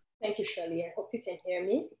 Thank you, Shirley. I hope you can hear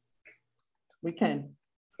me. We can.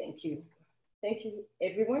 Thank you. Thank you,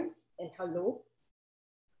 everyone, and hello.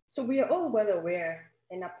 So we are all well aware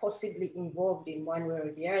and are possibly involved in one way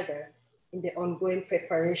or the other in the ongoing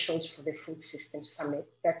preparations for the Food System Summit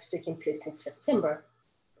that's taking place in September.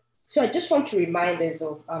 So I just want to remind us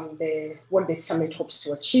of what the summit hopes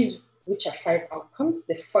to achieve, which are 5 outcomes.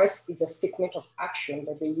 The first is a statement of action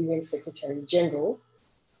by the UN Secretary General.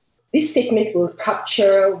 This statement will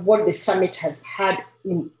capture what the summit has had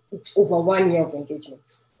in its over 1 year of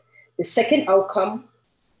engagement. The second outcome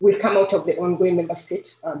will come out of the ongoing member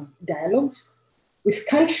state dialogues, with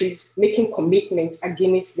countries making commitments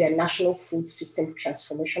against their national food system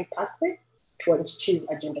transformation pathway to achieve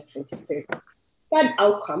Agenda 2030. Third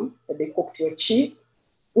outcome that they hope to achieve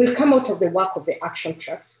will come out of the work of the action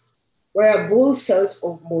tracks, where a bold set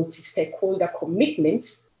of multi-stakeholder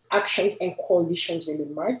commitments, actions, and coalitions will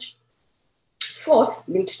emerge. Fourth,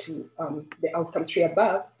 linked to the outcome 3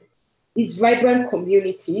 above, is vibrant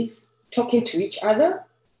communities talking to each other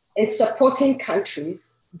and supporting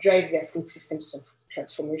countries drive their food systems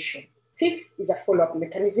transformation. Fifth is a follow-up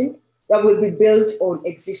mechanism that will be built on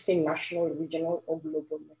existing national, regional, or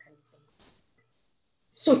global mechanisms.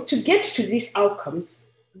 So to get to these outcomes,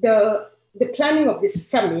 the planning of this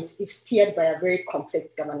summit is steered by a very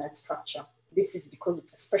complex governance structure. This is because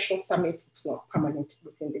it's a special summit, it's not permanent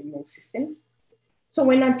within the UN systems. So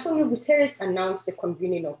when Antonio Guterres announced the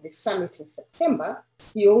convening of the summit in September,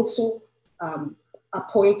 he also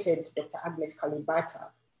appointed Dr. Agnes Kalibata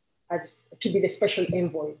to be the special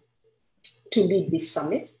envoy to lead this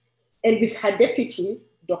summit. And with her deputy,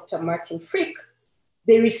 Dr. Martin Frick,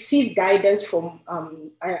 they received guidance from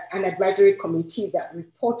an advisory committee that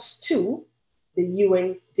reports to the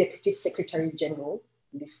UN Deputy Secretary General,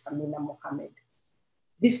 Ms. Amina Mohammed.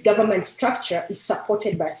 This government structure is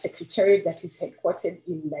supported by a secretariat that is headquartered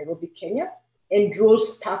in Nairobi, Kenya, and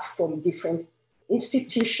draws staff from different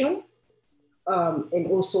institutions and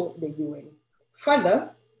also the UN.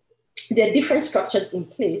 Further, there are different structures in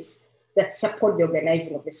place that support the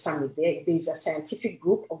organizing of the summit. There is a scientific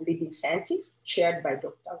group of leading scientists chaired by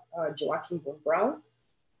Dr. Joachim von Braun.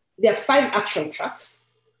 There are 5 action tracks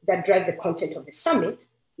that drive the content of the summit.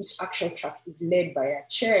 Each action track is led by a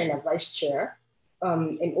chair and a vice chair,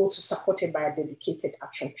 and also supported by a dedicated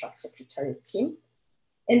action track secretariat team.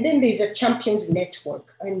 And then there's a champions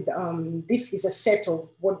network. And this is a set of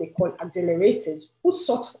what they call accelerators who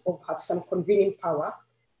sort of have some convening power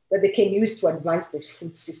that they can use to advance the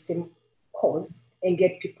food system cause and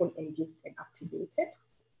get people engaged and activated.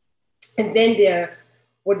 And then there are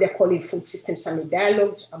what they're calling food system summit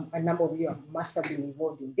dialogues. A number of you must have been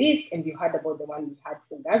involved in this, and you heard about the one we had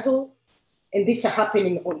for GASL. And these are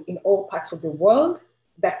happening in all parts of the world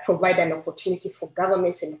that provide an opportunity for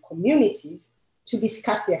governments and communities to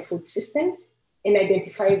discuss their food systems and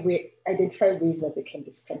identify ways that they can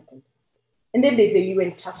be strengthened. And then there's the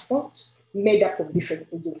UN task force made up of different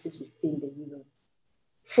agencies within the UN.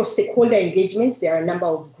 For stakeholder engagements, there are a number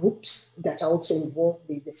of groups that are also involved.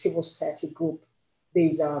 There's the civil society group,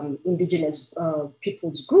 there's indigenous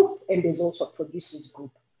peoples group, and there's also a producers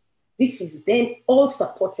group. This is then all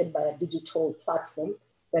supported by a digital platform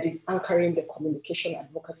that is anchoring the communication,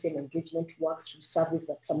 advocacy, and engagement work through service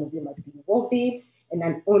that some of you might be involved in, and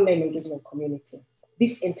an online engagement community.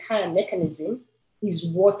 This entire mechanism is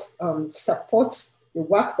what supports the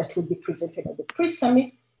work that will be presented at the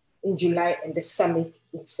pre-summit in July and the summit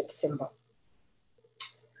in September.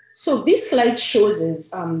 So this slide shows us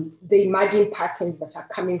the emerging patterns that are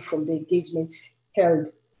coming from the engagements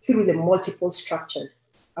held through the multiple structures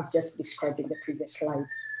I've just described in the previous slide.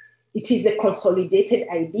 It is the consolidated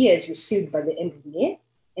ideas received by the NVA,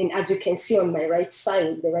 and as you can see on my right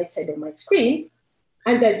side, the right side of my screen,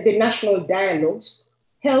 and that the national dialogues,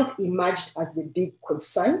 health emerged as the big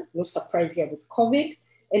concern, no surprise here with COVID,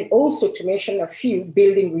 and also to mention a few,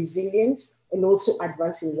 building resilience and also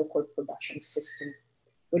advancing local production systems.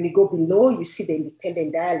 When you go below, you see the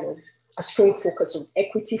independent dialogues, a strong focus on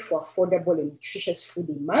equity for affordable and nutritious food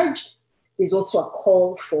emerged. There's also a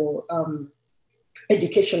call for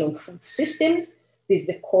education on food systems. There's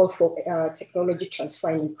the call for technology transfer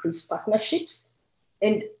and increased partnerships.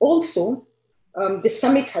 And also, the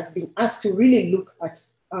summit has been asked to really look at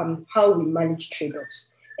how we manage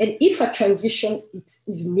trade-offs. And if a transition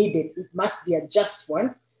is needed, it must be a just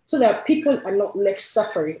one, so that people are not left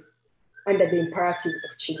suffering under the imperative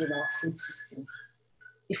of changing our food systems.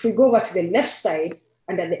 If we go over to the left side,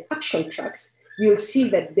 under the action tracks, you'll see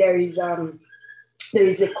that there is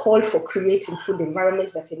a call for creating food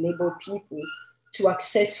environments that enable people to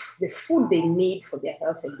access the food they need for their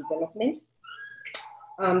health and development.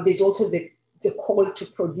 There's also the call to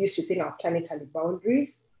produce within our planetary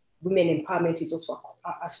boundaries. Women empowerment is also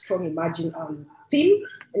a strong emerging theme,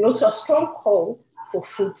 and also a strong call for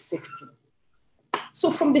food safety. So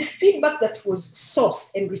from the feedback that was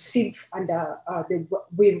sourced and received under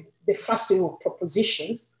the first wave of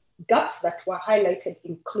propositions, gaps that were highlighted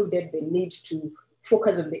included the need to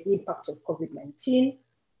focus on the impact of COVID-19,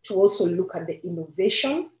 to also look at the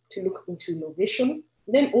innovation, to look into innovation,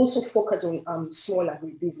 then also focus on small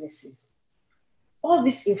agribusinesses. All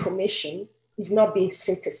this information is now being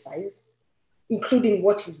synthesized, including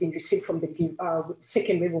what has been received from the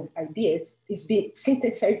second wave of ideas, is being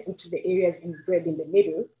synthesized into the areas in red in the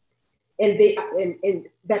middle, and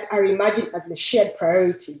that are emerging as the shared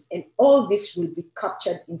priorities. And all this will be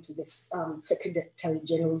captured into the Secretary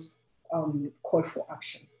General's call for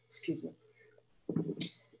action, excuse me.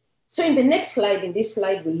 So in the next slide, in this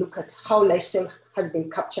slide, we look at how lifestyle has been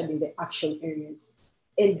captured in the action areas.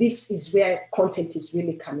 And this is where content is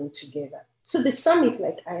really coming together. So the summit,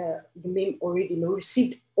 like you may already know,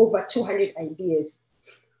 received over 200 ideas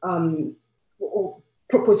or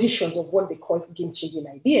propositions of what they call game-changing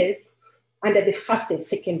ideas under the first and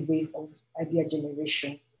second wave of idea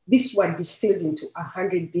generation. This one distilled into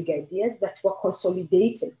 100 big ideas that were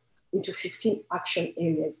consolidated into 15 action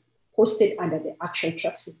areas, posted under the action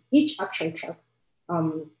tracks, with each action track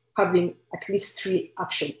having at least 3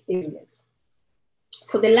 action areas.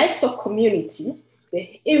 For the livestock community,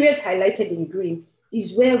 the areas highlighted in green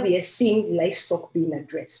is where we are seeing livestock being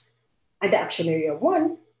addressed. Under action area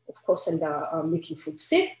 1, of course, under making food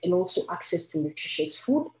safe and also access to nutritious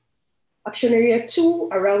food. Action area 2,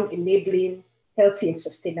 around enabling healthy and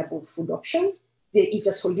sustainable food options. There is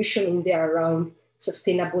a solution in there around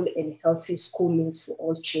sustainable and healthy school meals for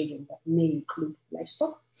all children that may include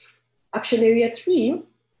livestock. Action area 3,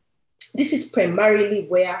 this is primarily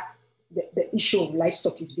where the issue of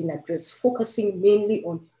livestock is being addressed, focusing mainly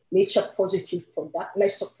on nature-positive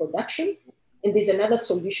livestock production. And there's another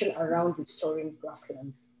solution around restoring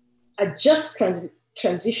grasslands. A just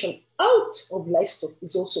transition out of livestock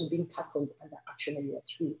is also being tackled under Action Area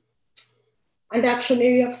 3. Under Action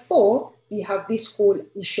Area 4, we have this whole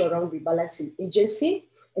issue around rebalancing agency.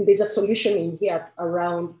 And there's a solution in here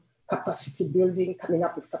around capacity building, coming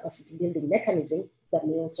up with capacity building mechanisms that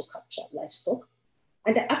may also capture livestock.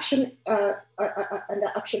 Under Action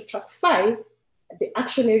Track 5, the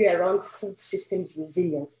action area around food systems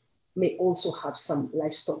resilience may also have some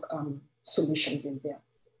livestock solutions in there.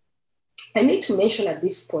 I need to mention at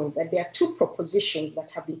this point that there are 2 propositions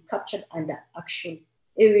that have been captured under Action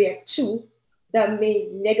Area 2 that may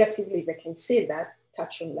negatively, if I can say that,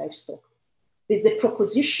 touch on livestock. There's a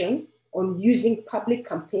proposition on using public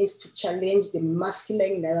campaigns to challenge the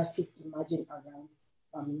masculine narrative emerging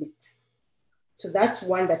around meat. So that's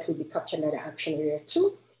one that will be captured under Action Area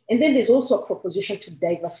 2. And then there's also a proposition to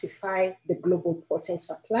diversify the global protein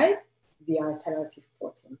supply via alternative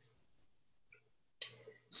proteins.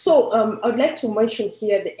 So I'd like to mention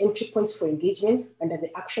here the entry points for engagement under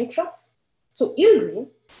the action tracks. So ILRI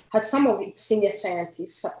has some of its senior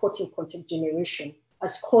scientists supporting content generation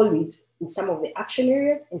as colleagues in some of the action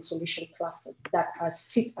areas and solution clusters that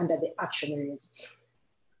sit under the action areas.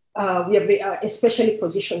 We have especially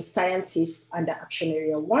positioned scientists under Action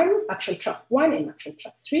Area 1, Action Track 1 and Action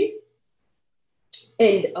Track 3.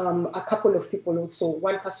 And a couple of people also,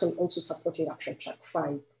 one person also supported Action Track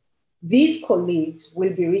 5. These colleagues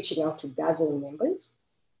will be reaching out to GASL members.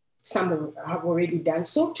 Some have already done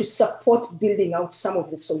so to support building out some of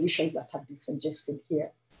the solutions that have been suggested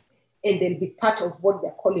here. And then be part of what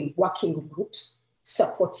they're calling working groups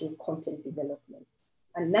supporting content development.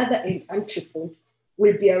 Another entry point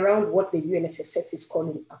will be around what the UNFSS is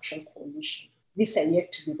calling action coalitions. These are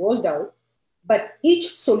yet to be rolled out, but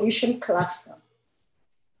each solution cluster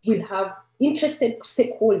will have interested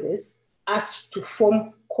stakeholders asked to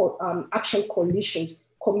form action coalitions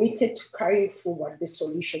committed to carrying forward the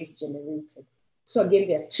solutions generated. So again,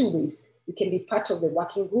 there are 2 ways. You can be part of the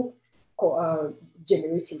working group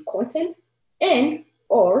generating content and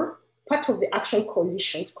or part of the action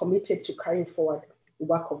coalitions committed to carrying forward the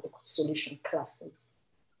work of the solution clusters.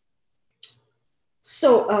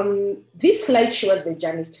 So this slide shows the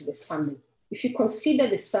journey to the summit. If you consider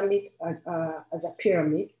the summit as a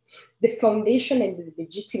pyramid, the foundation and the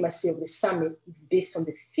legitimacy of the summit is based on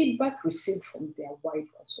the feedback received from their wide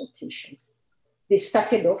consultations. They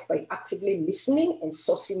started off by actively listening and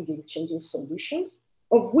sourcing game-changing solutions,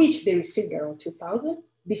 of which they received around 2,000,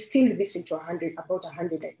 distilled this into about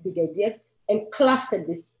 100 big ideas, and clustered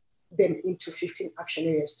them into 15 action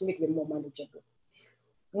areas to make them more manageable.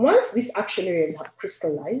 Once these action areas have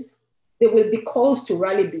crystallized, there will be calls to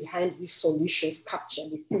rally behind these solutions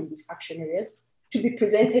captured within these action areas to be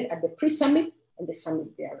presented at the pre-summit and the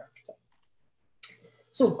summit thereafter.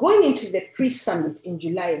 So going into the pre-summit in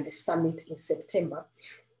July and the summit in September,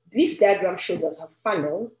 this diagram shows us a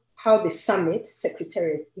funnel how the summit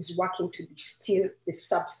secretariat is working to distill the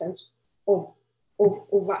substance of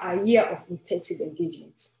over a year of intensive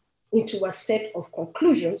engagements into a set of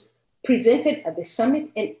conclusions presented at the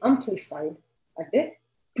summit and amplified at the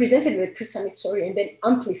presented at the pre-summit, and then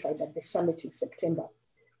amplified at the summit in September.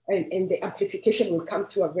 And the amplification will come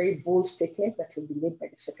through a very bold statement that will be made by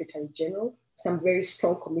the Secretary General, some very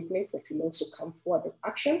strong commitments that will also come forward of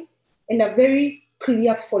action, and a very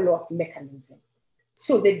clear follow-up mechanism.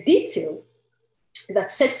 So the detail that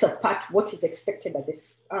sets apart what is expected at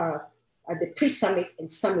the pre-summit and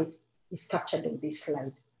summit is captured on this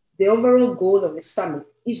slide. The overall goal of the summit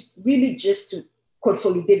is really just to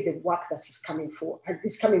consolidate the work that is coming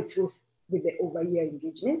through with the over-year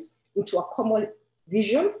engagements into a common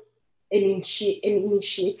vision and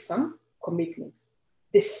initiate some commitments.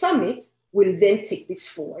 The summit will then take this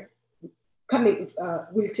forward,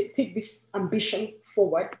 will take this ambition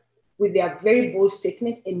forward with their very bold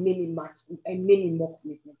statement and many more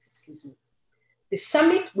commitments, excuse me. The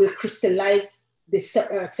summit will crystallize the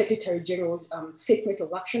Secretary General's statement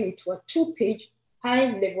of action into a 2-page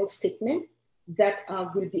high-level statement that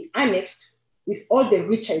will be annexed with all the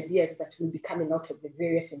rich ideas that will be coming out of the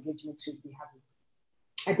various engagements we'll be having.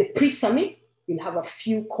 At the pre-summit, we'll have a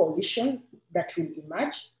few coalitions that will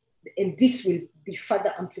emerge, and this will be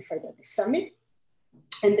further amplified at the summit.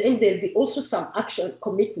 And then there'll be also some action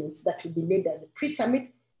commitments that will be made at the pre-summit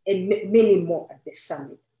and many more at the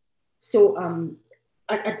summit. So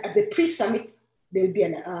at the pre-summit, there'll be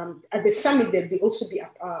at the summit, there'll also be a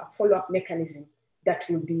follow-up mechanism that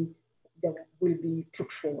will be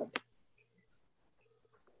put forward.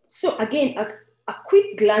 So again, a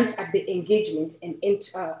quick glance at the engagement and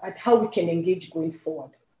at how we can engage going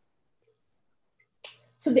forward.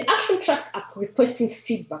 So the action tracks are requesting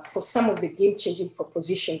feedback for some of the game-changing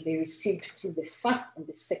propositions they received through the first and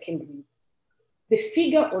the second week. The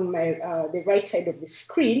figure on the right side of the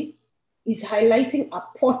screen is highlighting a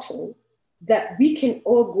portal that we can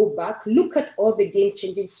all go back, look at all the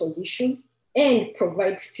game-changing solutions, and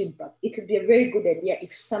provide feedback. It would be a very good idea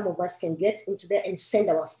if some of us can get into there and send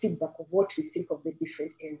our feedback of what we think of the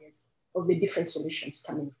different areas, of the different solutions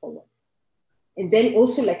coming forward. And then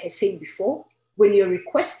also, like I said before, when you're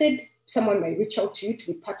requested, someone might reach out to you to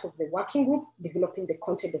be part of the working group, developing the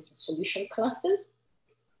content of the solution clusters.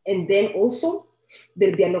 And then also,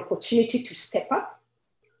 there'll be an opportunity to step up,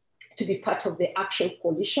 to be part of the action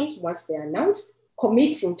coalitions once they're announced,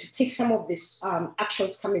 committing to take some of these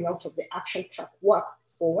actions coming out of the action track work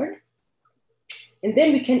forward. And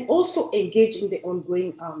then we can also engage in the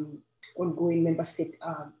ongoing member state,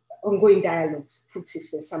 ongoing dialogues, Food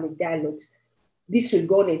System Summit dialogues. This will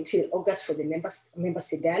go on until August for the member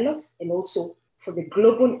state dialogues, and also for the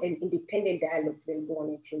global and independent dialogues, they'll go on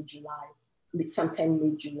until July, sometime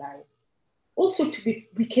mid-July. Also,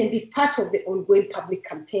 we can be part of the ongoing public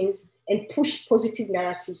campaigns and push positive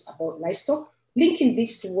narratives about livestock, linking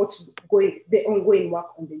this towards the ongoing work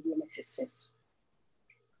on the UNFSS.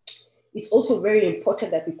 It's also very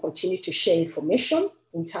important that we continue to share information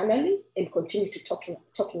internally and continue to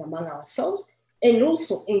talking among ourselves, and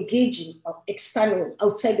also engaging external,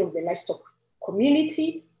 outside of the livestock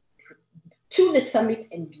community, to the summit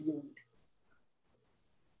and beyond.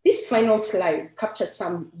 This final slide captures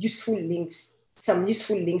some useful links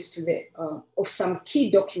to the of some key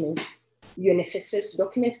documents, UNFSS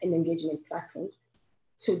documents and engagement platforms.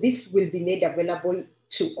 So this will be made available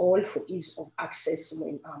to all for ease of access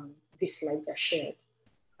when these slides are shared.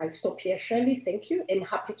 I'll stop here, Shirley. Thank you, and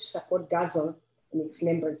happy to support GASL and its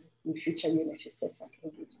members in future UNFSS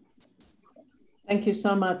engagements. Thank you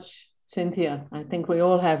so much, Cynthia. I think we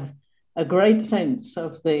all have a great sense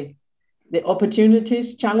of the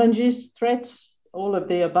opportunities, challenges, threats, all of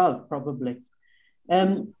the above, probably.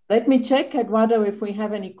 Let me check, Eduardo, if we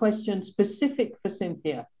have any questions specific for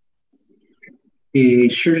Cynthia.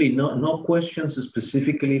 Surely, no questions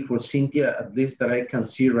specifically for Cynthia, at least that I can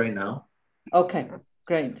see right now. Okay,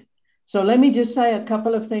 great. So let me just say a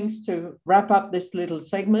couple of things to wrap up this little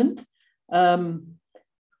segment.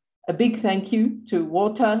 A big thank you to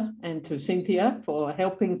Walter and to Cynthia for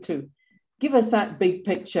helping to give us that big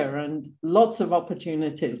picture and lots of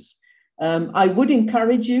opportunities. I would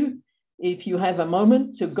encourage you, if you have a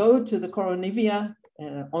moment, to go to the Coronivia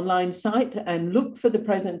online site and look for the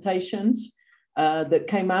presentations that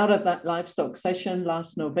came out of that livestock session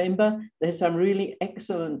last November. There's some really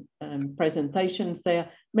excellent presentations there,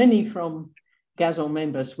 many from GASL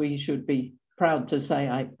members, we should be proud to say,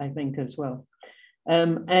 I think, as well.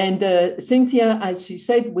 Cynthia, as she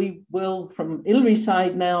said, we will, from ILRI's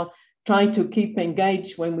side now, try to keep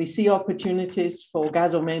engaged when we see opportunities for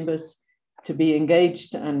GASL members to be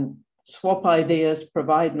engaged and swap ideas,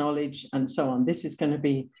 provide knowledge, and so on. This is going to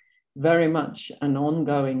be very much an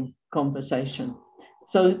ongoing conversation.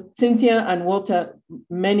 So Cynthia and Walter,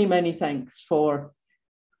 many, many thanks for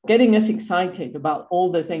getting us excited about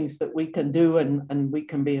all the things that we can do and we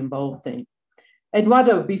can be involved in.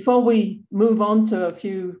 Eduardo, before we move on to a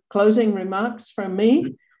few closing remarks from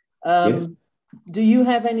me, yes. Do you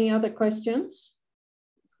have any other questions?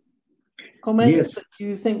 Comments yes. that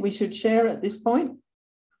you think we should share at this point?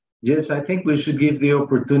 Yes, I think we should give the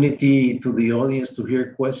opportunity to the audience to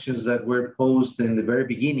hear questions that were posed in the very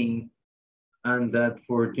beginning, and that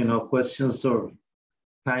for questions of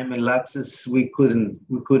time and lapses we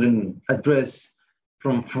couldn't address.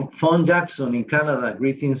 From Fawn Jackson in Canada,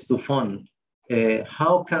 greetings to Fawn.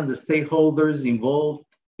 How can the stakeholders involved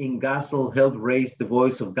in GASL help raise the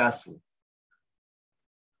voice of GASL?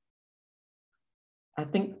 I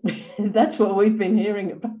think that's what we've been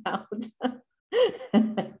hearing about.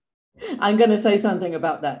 I'm going to say something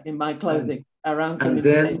about that in my closing around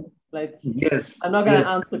communication. Yes, I'm not going to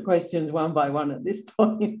answer questions one by one at this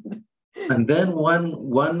point. And then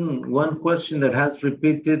one question that has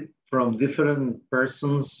repeated from different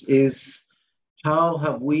persons is, how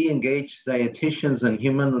have we engaged dietitians and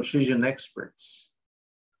human nutrition experts?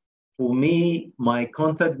 For me, my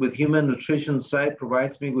contact with human nutrition site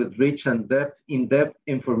provides me with rich and in-depth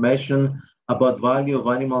information about value of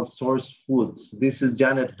animal source foods. This is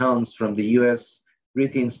Janet Helms from the US,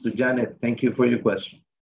 Greetings to Janet. Thank you for your question.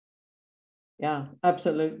 Yeah,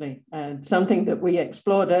 absolutely. And something that we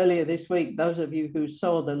explored earlier this week, those of you who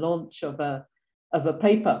saw the launch of a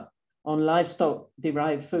paper on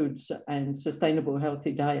livestock-derived foods and sustainable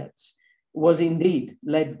healthy diets, was indeed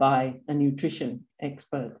led by a nutrition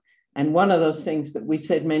expert. And one of those things that we've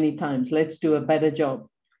said many times, let's do a better job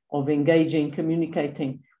of engaging,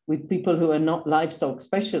 communicating with people who are not livestock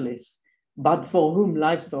specialists, but for whom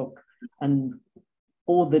livestock and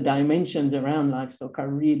all the dimensions around livestock are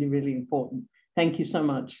really, really important. Thank you so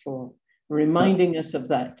much for reminding us of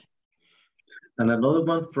that. And another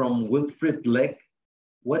one from Wilfred Leck.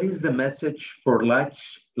 What is the message for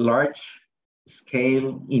large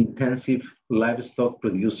scale intensive livestock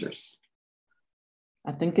producers?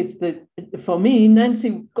 I think it's for me,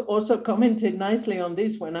 Nancy also commented nicely on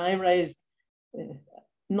this when I raised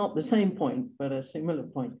not the same point, but a similar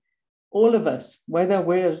point. All of us, whether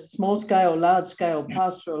we're small scale, large scale,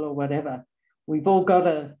 pastoral or whatever, we've all got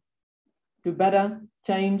to do better,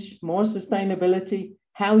 change, more sustainability.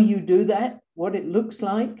 How you do that, what it looks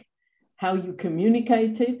like, how you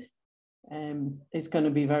communicate it is going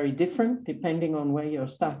to be very different depending on where you're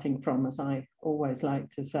starting from, as I always like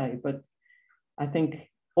to say. But I think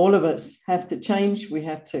all of us have to change. We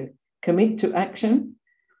have to commit to action,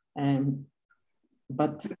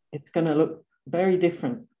 but it's going to look very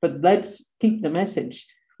different. But let's keep the message.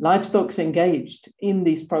 Livestock's engaged in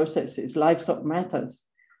these processes. Livestock matters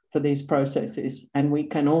for these processes, and we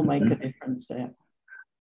can all make a difference there.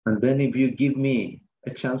 And then if you give me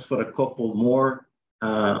a chance for a couple more,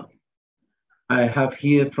 I have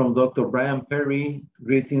here from Dr. Brian Perry.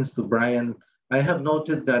 Greetings to Brian. I have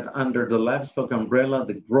noted that under the livestock umbrella,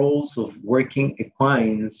 the roles of working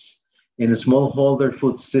equines in smallholder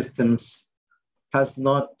food systems has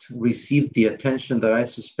not received the attention that I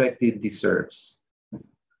suspect it deserves.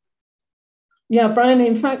 Yeah, Brian,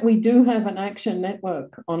 in fact, we do have an action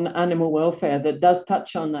network on animal welfare that does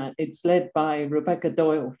touch on that. It's led by Rebecca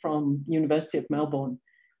Doyle from University of Melbourne.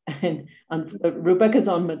 And Rebecca's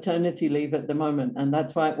on maternity leave at the moment, and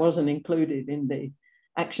that's why it wasn't included in the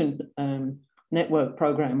action network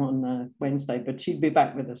program on Wednesday, but she'll be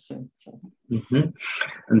back with us soon. So.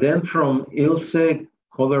 And then from Ilse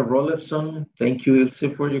Kohler-Rollefson, thank you,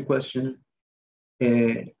 Ilse, for your question.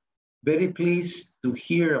 Very pleased to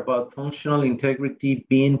hear about functional integrity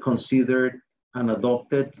being considered and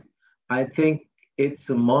adopted. I think it's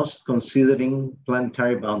a must considering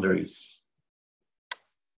planetary boundaries.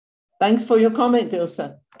 Thanks for your comment, Ilse.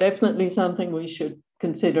 Definitely something we should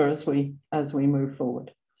consider as we move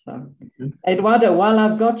forward. So, Eduardo, while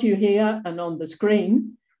I've got you here and on the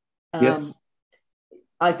screen, yes.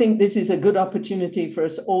 I think this is a good opportunity for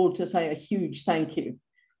us all to say a huge thank you.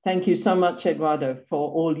 Thank you so much, Eduardo,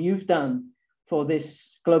 for all you've done for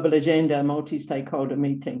this Global Agenda multi-stakeholder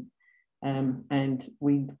meeting. And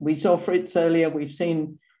we saw Fritz earlier, we've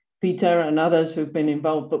seen Peter and others who've been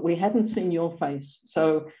involved, but we hadn't seen your face.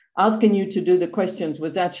 So asking you to do the questions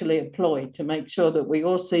was actually a ploy to make sure that we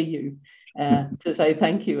all see you, to say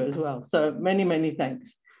thank you as well. So many, many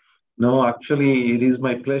thanks. No, actually, it is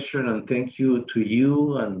my pleasure, and thank you to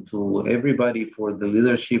you and to everybody for the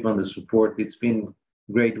leadership and the support. It's been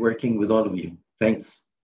great working with all of you. Thanks.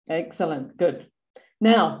 Excellent, good.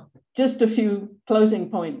 Now, just a few closing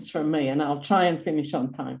points from me, and I'll try and finish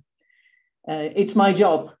on time. It's my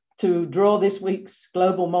job to draw this week's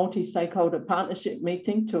Global Multi-Stakeholder Partnership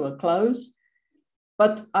meeting to a close,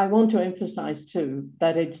 but I want to emphasize too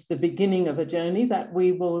that it's the beginning of a journey that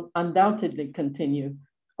we will undoubtedly continue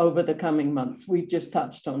over the coming months. We've just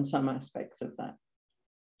touched on some aspects of that.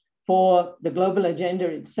 For the global agenda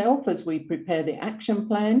itself, as we prepare the action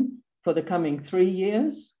plan for the coming 3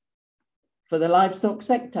 years, for the livestock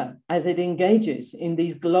sector, as it engages in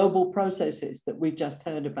these global processes that we've just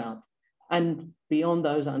heard about, and beyond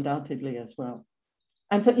those undoubtedly as well.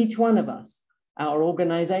 And for each one of us, our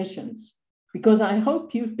organizations, because I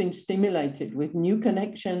hope you've been stimulated with new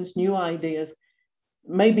connections, new ideas,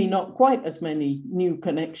 maybe not quite as many new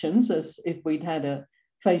connections as if we'd had a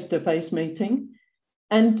face-to-face meeting.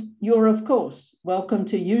 And you're, of course, welcome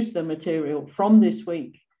to use the material from this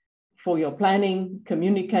week for your planning,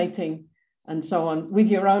 communicating, and so on with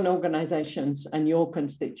your own organizations and your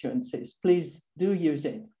constituencies. Please do use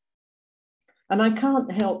it. And I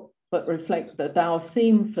can't help but reflect that our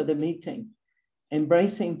theme for the meeting,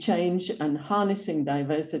 embracing change and harnessing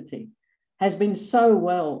diversity, has been so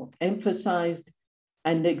well emphasized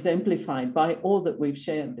and exemplified by all that we've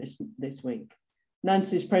shared this week.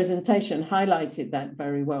 Nancy's presentation highlighted that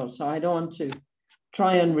very well, so I don't want to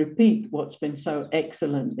try and repeat what's been so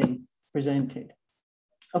excellently presented.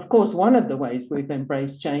 Of course, one of the ways we've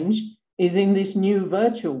embraced change is in this new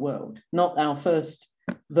virtual world, not our first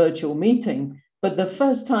virtual meeting, but the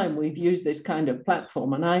first time we've used this kind of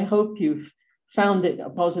platform. And I hope you've found it a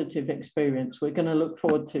positive experience. We're going to look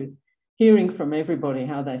forward to hearing from everybody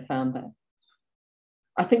how they found that.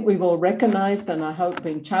 I think we've all recognized, and I hope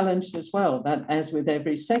been challenged as well, that as with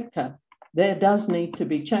every sector, there does need to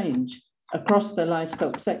be change across the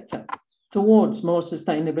livestock sector towards more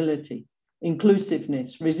sustainability,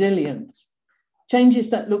 inclusiveness, resilience, changes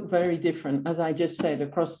that look very different, as I just said,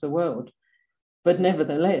 across the world, but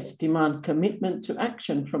nevertheless demand commitment to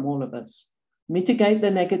action from all of us, mitigate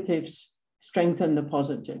the negatives, strengthen the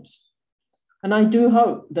positives. And I do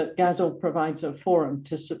hope that GASL provides a forum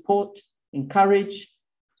to support, encourage,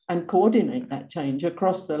 and coordinate that change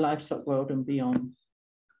across the livestock world and beyond.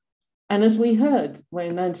 And as we heard,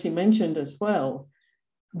 where Nancy mentioned as well,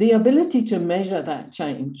 the ability to measure that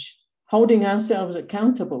change, holding ourselves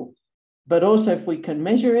accountable, but also if we can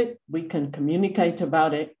measure it, we can communicate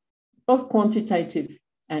about it, both quantitative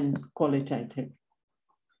and qualitative.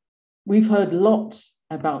 We've heard lots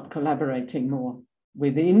about collaborating more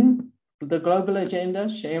within the global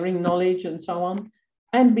agenda, sharing knowledge and so on,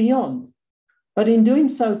 and beyond. But in doing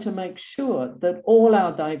so, to make sure that all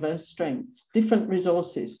our diverse strengths, different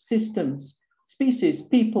resources, systems, species,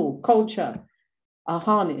 people, culture are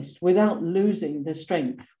harnessed without losing the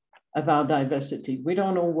strength of our diversity. We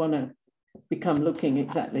don't all want to become looking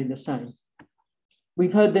exactly the same.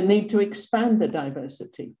 We've heard the need to expand the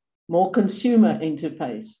diversity, more consumer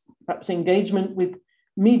interface, perhaps engagement with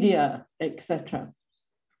media, etc.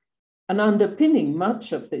 And underpinning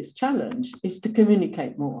much of this challenge is to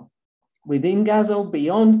communicate more within GASL,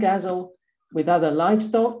 beyond GASL, with other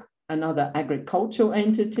livestock and other agricultural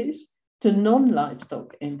entities, to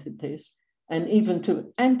non-livestock entities, and even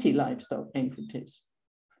to anti-livestock entities.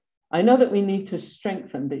 I know that we need to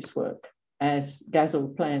strengthen this work as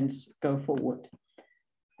GASL plans go forward.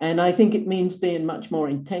 And I think it means being much more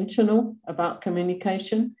intentional about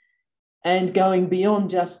communication and going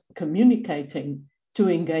beyond just communicating to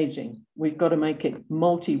engaging. We've got to make it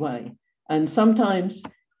multi-way. And sometimes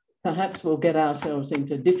perhaps we'll get ourselves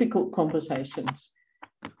into difficult conversations.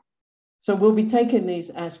 So we'll be taking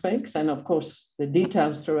these aspects and of course the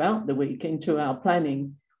details throughout the week into our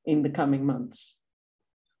planning in the coming months.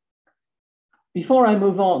 Before I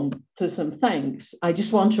move on to some thanks, I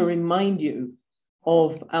just want to remind you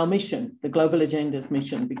of our mission, the Global Agenda's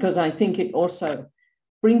mission, because I think it also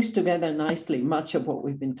brings together nicely much of what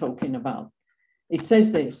we've been talking about. It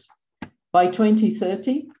says this: by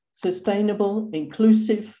 2030, sustainable,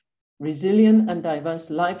 inclusive, resilient and diverse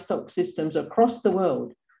livestock systems across the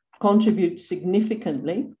world contribute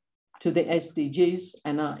significantly to the SDGs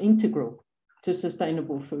and are integral to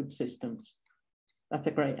sustainable food systems. That's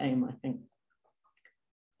a great aim, I think.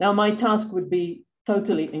 Now, my task would be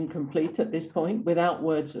totally incomplete at this point without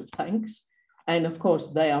words of thanks. And of course,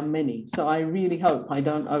 they are many. So I really hope I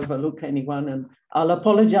don't overlook anyone, and I'll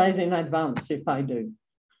apologize in advance if I do.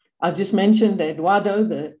 I've just mentioned Eduardo,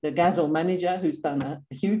 the GASL manager, who's done a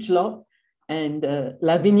huge lot, and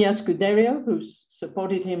Lavinia Scuderio, who's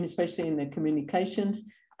supported him, especially in the communications,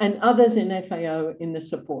 and others in FAO in the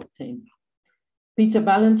support team. Peter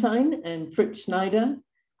Ballantyne and Fritz Schneider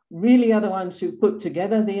really are the ones who put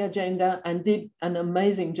together the agenda and did an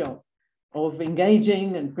amazing job of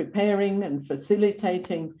engaging and preparing and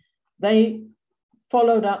facilitating. They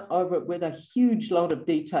followed up over with a huge lot of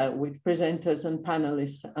detail with presenters and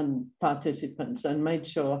panelists and participants and made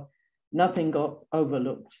sure nothing got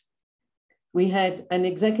overlooked. We had an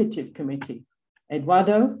executive committee: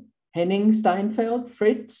 Eduardo, Henning Steinfeld,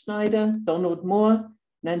 Fritz Schneider, Donald Moore,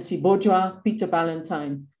 Nancy Bourgeois, Peter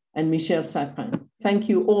Ballantyne, and Michel Sapin. Thank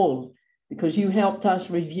you all, because you helped us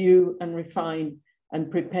review and refine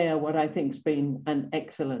and prepare what I think has been an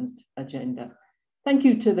excellent agenda. Thank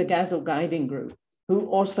you to the GASL Guiding Group, who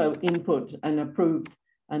also input and approved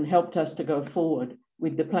and helped us to go forward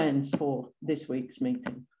with the plans for this week's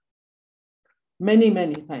meeting. Many,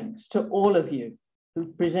 many thanks to all of you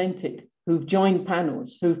who've presented, who've joined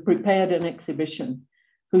panels, who've prepared an exhibition,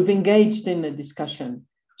 who've engaged in the discussion,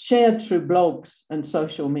 shared through blogs and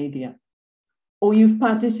social media, or you've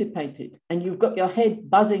participated and you've got your head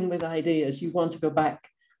buzzing with ideas you want to go back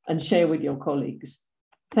and share with your colleagues.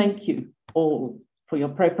 Thank you all for your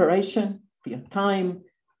preparation, for your time,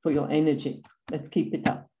 for your energy. Let's keep it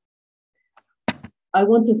up. I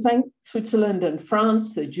want to thank Switzerland and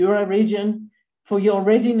France, the Jura region, for your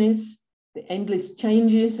readiness, the endless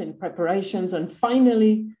changes in preparations, and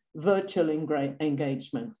finally, virtual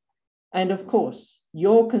engagement. And of course,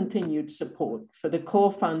 your continued support for the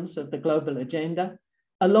core funds of the Global Agenda,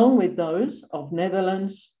 along with those of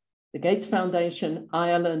Netherlands, the Gates Foundation,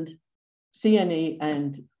 Ireland, CNE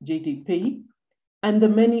and GDP, and the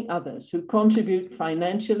many others who contribute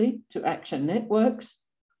financially to Action Networks,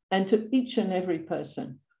 and to each and every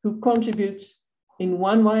person who contributes in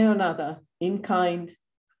one way or another, in kind,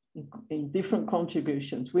 in different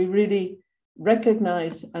contributions. We really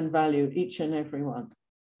recognize and value each and every one.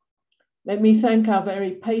 Let me thank our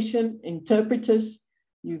very patient interpreters.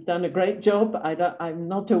 You've done a great job. I'm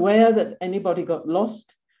not aware that anybody got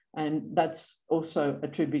lost, and that's also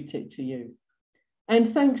attributed to you.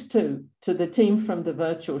 And thanks to the team from the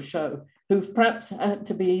virtual show, who've perhaps had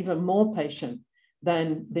to be even more patient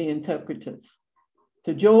than the interpreters.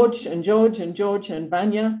 To George and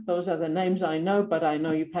Vanya, those are the names I know, but I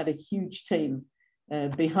know you've had a huge team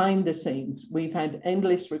behind the scenes. We've had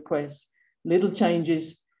endless requests, little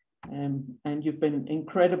changes, and you've been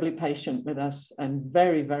incredibly patient with us and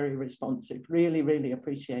very, very responsive. Really, really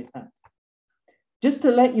appreciate that. Just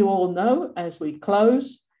to let you all know as we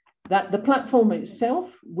close, that the platform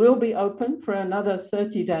itself will be open for another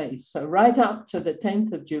 30 days. So right up to the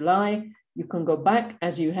 10th of July, you can go back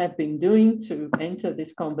as you have been doing to enter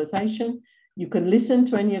this conversation. You can listen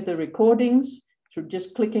to any of the recordings through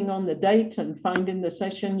just clicking on the date and finding the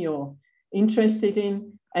session you're interested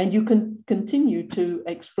in. And you can continue to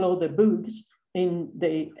explore the booths in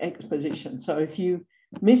the exposition. So if you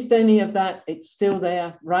missed any of that, it's still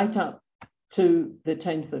there right up to the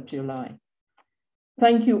 10th of July.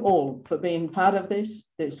 Thank you all for being part of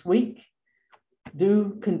this week.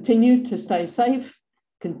 Do continue to stay safe,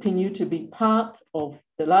 continue to be part of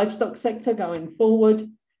the livestock sector going forward,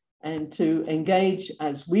 and to engage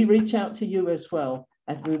as we reach out to you as well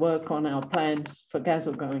as we work on our plans for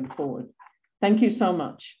GASL going forward. Thank you so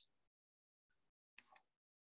much.